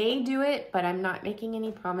may do it, but I'm not making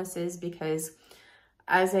any promises, because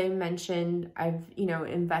as I mentioned, I've,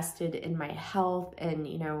 invested in my health, and,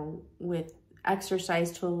 with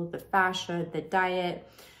exercise tool, the fascia, the diet,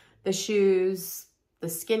 the shoes, the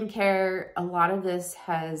skincare, a lot of this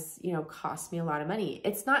has, cost me a lot of money.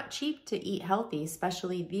 It's not cheap to eat healthy,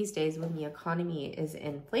 especially these days when the economy is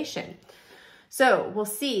inflation. So we'll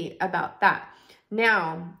see about that.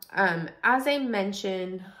 Now, as I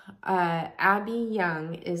mentioned, Abby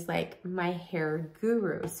Young is like my hair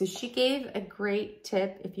guru. So she gave a great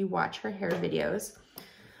tip if you watch her hair videos.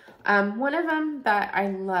 One of them that I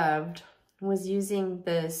loved was using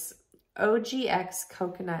this OGX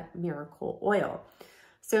Coconut Miracle Oil.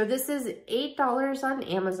 So this is $8 on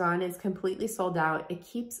Amazon. It's completely sold out. It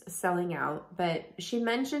keeps selling out, but she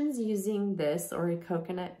mentions using this or a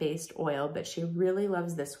coconut-based oil, but she really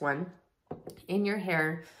loves this one in your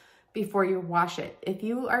hair before you wash it. If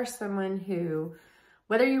you are someone who,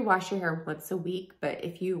 whether you wash your hair once a week, but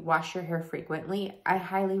if you wash your hair frequently, I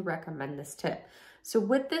highly recommend this tip. So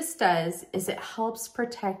what this does is it helps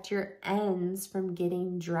protect your ends from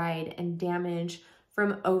getting dried and damaged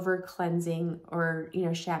from over cleansing or,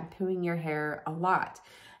 shampooing your hair a lot.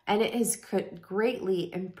 And it has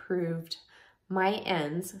greatly improved my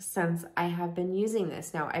ends since I have been using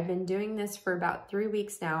this. Now, I've been doing this for about 3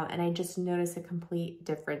 weeks now, and I just noticed a complete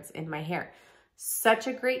difference in my hair. Such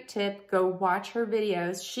a great tip. Go watch her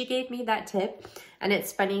videos. She gave me that tip, and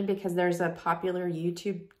it's funny because there's a popular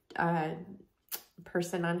YouTube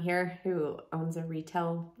person on here who owns a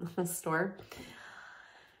retail store.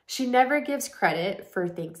 She never gives credit for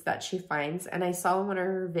things that she finds, and I saw in one of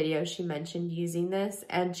her videos she mentioned using this,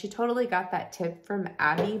 and she totally got that tip from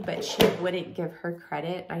Abby, but she wouldn't give her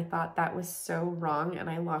credit. I thought that was so wrong, and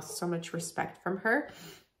I lost so much respect from her.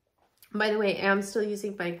 By the way, I'm still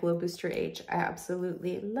using my Glow Booster H. I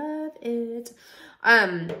absolutely love it.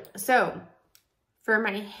 So for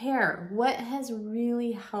my hair, what has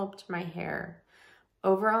really helped my hair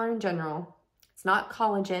overall in general, it's not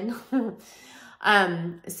collagen.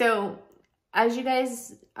 So as you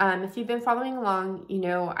guys, if you've been following along,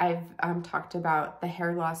 I've talked about the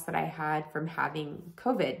hair loss that I had from having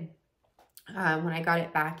COVID, when I got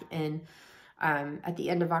it back in, at the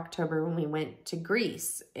end of October when we went to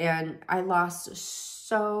Greece, and I lost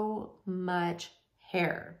so much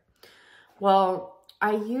hair. Well,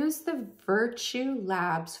 I used the Virtue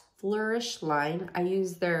Labs Flourish line. I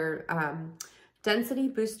used their, Density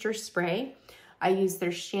Booster Spray. I used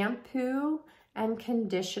their shampoo and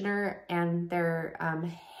conditioner and their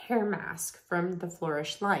hair mask from the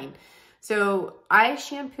Flourish line. So I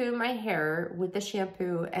shampoo my hair with the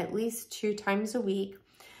shampoo at least 2 times a week,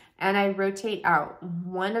 and I rotate out.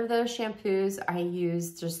 One of those shampoos, I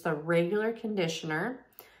use just the regular conditioner.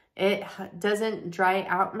 It doesn't dry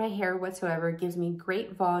out my hair whatsoever. It gives me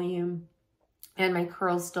great volume, and my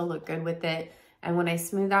curls still look good with it. And when I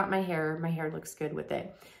smooth out my hair looks good with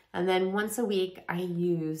it. And then once a week, I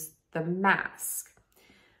use the mask.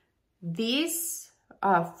 These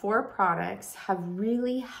 4 products have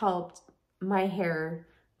really helped my hair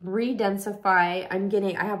re-densify.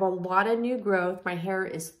 I have a lot of new growth. My hair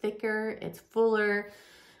is thicker, it's fuller.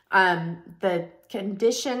 The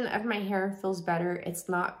condition of my hair feels better. It's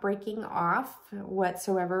not breaking off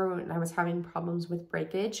whatsoever when I was having problems with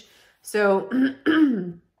breakage. So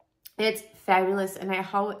it's fabulous. And I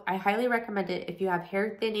highly recommend it if you have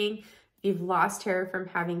hair thinning, if you've lost hair from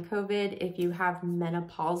having COVID, if you have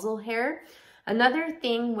menopausal hair. Another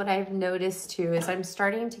thing, what I've noticed too, is I'm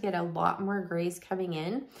starting to get a lot more grays coming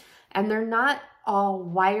in, and they're not all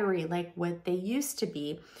wiry like what they used to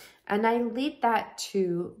be. And I lead that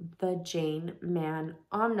to the Jane Mann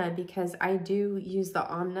Anma, because I do use the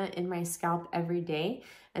Anma in my scalp every day.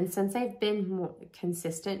 And since I've been more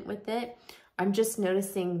consistent with it, I'm just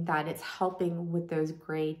noticing that it's helping with those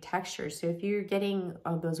gray textures. So if you're getting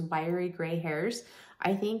those wiry gray hairs,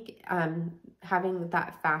 I think having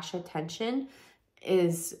that fascia tension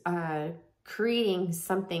is creating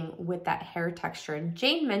something with that hair texture. And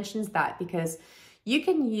Jane mentions that because you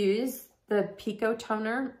can use the Pico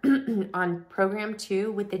toner on program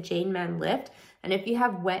 2 with the Jane Mann lift. And if you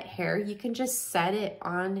have wet hair, you can just set it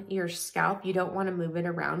on your scalp. You don't want to move it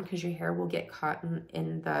around because your hair will get caught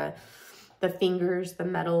in the fingers, the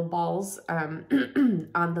metal balls on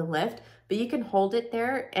the lift. But you can hold it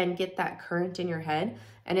there and get that current in your head,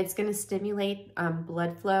 and it's going to stimulate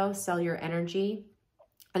blood flow, cellular energy,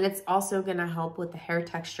 and it's also going to help with the hair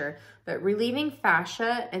texture. But relieving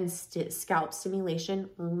fascia and scalp stimulation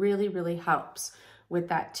really, really helps with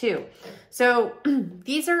that too. So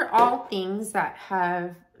these are all things that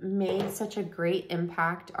have made such a great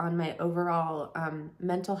impact on my overall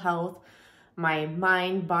mental health, my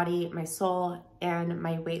mind, body, my soul, and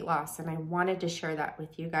my weight loss. And I wanted to share that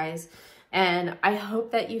with you guys. And I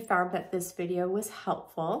hope that you found that this video was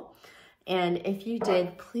helpful. And if you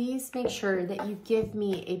did, please make sure that you give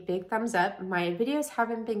me a big thumbs up. My videos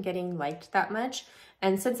haven't been getting liked that much.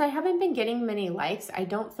 And since I haven't been getting many likes, I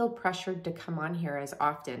don't feel pressured to come on here as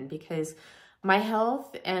often, because my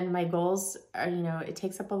health and my goals are, you know, it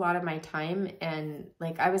takes up a lot of my time. And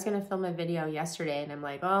like, I was going to film a video yesterday and I'm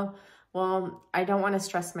like, oh, well, I don't want to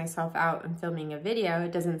stress myself out in filming a video.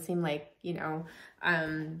 It doesn't seem like, you know,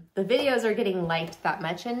 the videos are getting liked that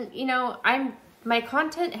much. And, you know, my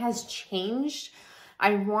content has changed.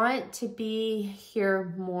 I want to be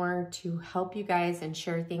here more to help you guys and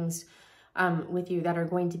share things with you that are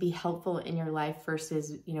going to be helpful in your life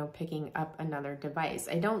versus, you know, picking up another device.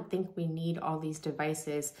 I don't think we need all these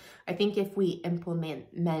devices. I think if we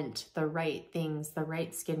implement the right things, the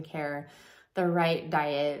right skincare, the right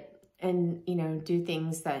diet, and, you know, do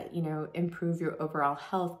things that, you know, improve your overall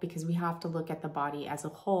health, because we have to look at the body as a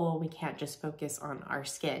whole. We can't just focus on our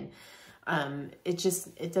skin.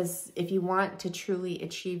 If you want to truly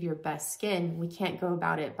achieve your best skin, we can't go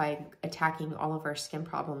about it by attacking all of our skin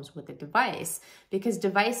problems with a device, because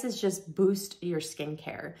devices just boost your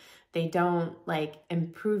skincare. They don't like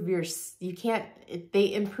improve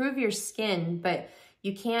they improve your skin, but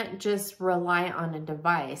you can't just rely on a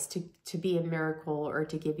device to be a miracle or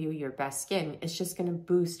to give you your best skin. It's just going to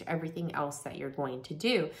boost everything else that you're going to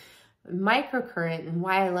do. Microcurrent, and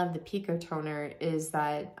why I love the Pico toner, is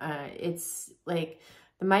that it's like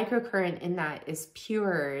the microcurrent in that is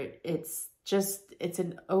pure. It's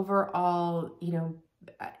an overall, you know,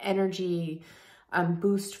 energy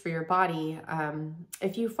boost for your body.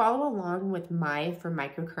 If you follow along with Mai from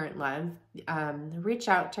Microcurrent Love, reach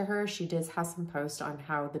out to her. She does have some posts on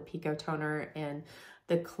how the Pico toner and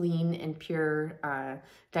the clean and pure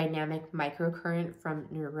dynamic microcurrent from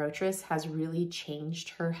Neurotris has really changed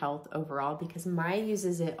her health overall, because Mai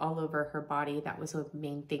uses it all over her body. That was a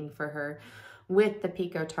main thing for her with the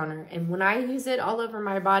Pico toner. And when I use it all over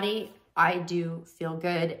my body, I do feel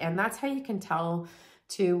good. And that's how you can tell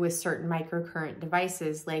too with certain microcurrent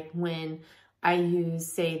devices. Like when I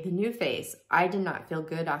use, say, the New Face, I did not feel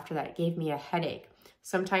good after that. It gave me a headache.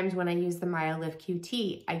 Sometimes when I use the MyoLift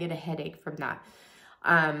QT, I get a headache from that.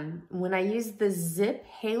 When I use the Zip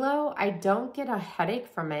Halo, I don't get a headache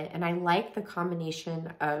from it. And I like the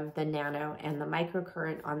combination of the nano and the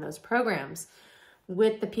microcurrent on those programs.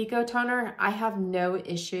 With the Pico toner, I have no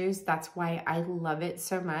issues. That's why I love it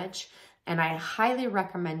so much. And I highly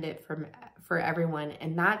recommend it for everyone.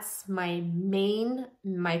 And that's my main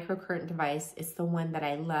microcurrent device. It's the one that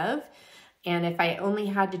I love. And if I only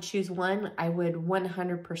had to choose one, I would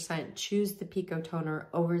 100% choose the Pico toner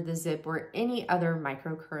over the Zip or any other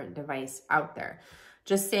microcurrent device out there.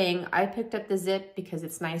 Just saying, I picked up the Zip because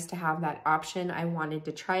it's nice to have that option. I wanted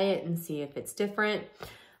to try it and see if it's different.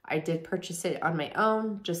 I did purchase it on my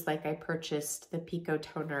own, just like I purchased the Pico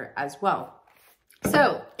toner as well.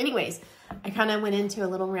 So anyways, I kind of went into a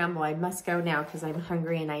little ramble. I must go now because I'm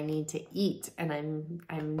hungry and I need to eat, and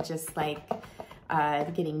I'm just like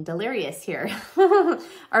getting delirious here. All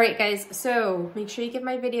right, guys, so make sure you give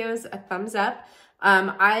my videos a thumbs up.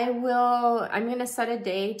 I'm gonna set a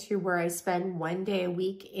day to where I spend 1 day a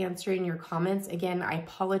week answering your comments. Again, I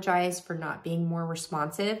apologize for not being more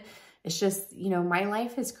responsive. It's just, you know, my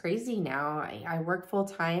life is crazy now. I work full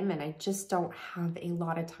time and I just don't have a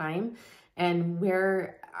lot of time. And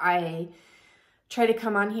where I try to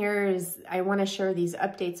come on here is I want to share these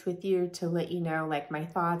updates with you to let you know like my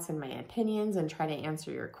thoughts and my opinions and try to answer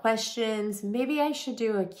your questions. Maybe I should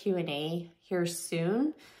do a Q&A here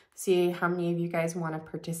soon. See how many of you guys want to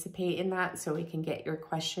participate in that so we can get your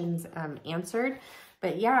questions answered.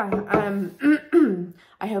 But yeah,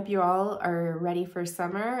 I hope you all are ready for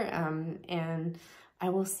summer, and I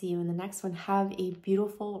will see you in the next one. Have a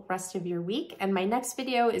beautiful rest of your week. And my next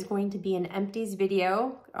video is going to be an empties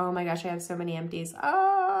video. Oh my gosh, I have so many empties.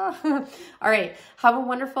 Oh. All right, have a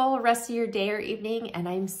wonderful rest of your day or evening, and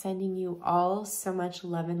I'm sending you all so much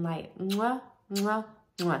love and light. Mwah, mwah,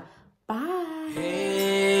 mwah. Bye.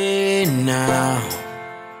 Hey now,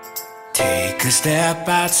 take a step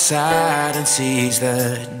outside and seize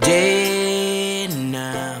the day.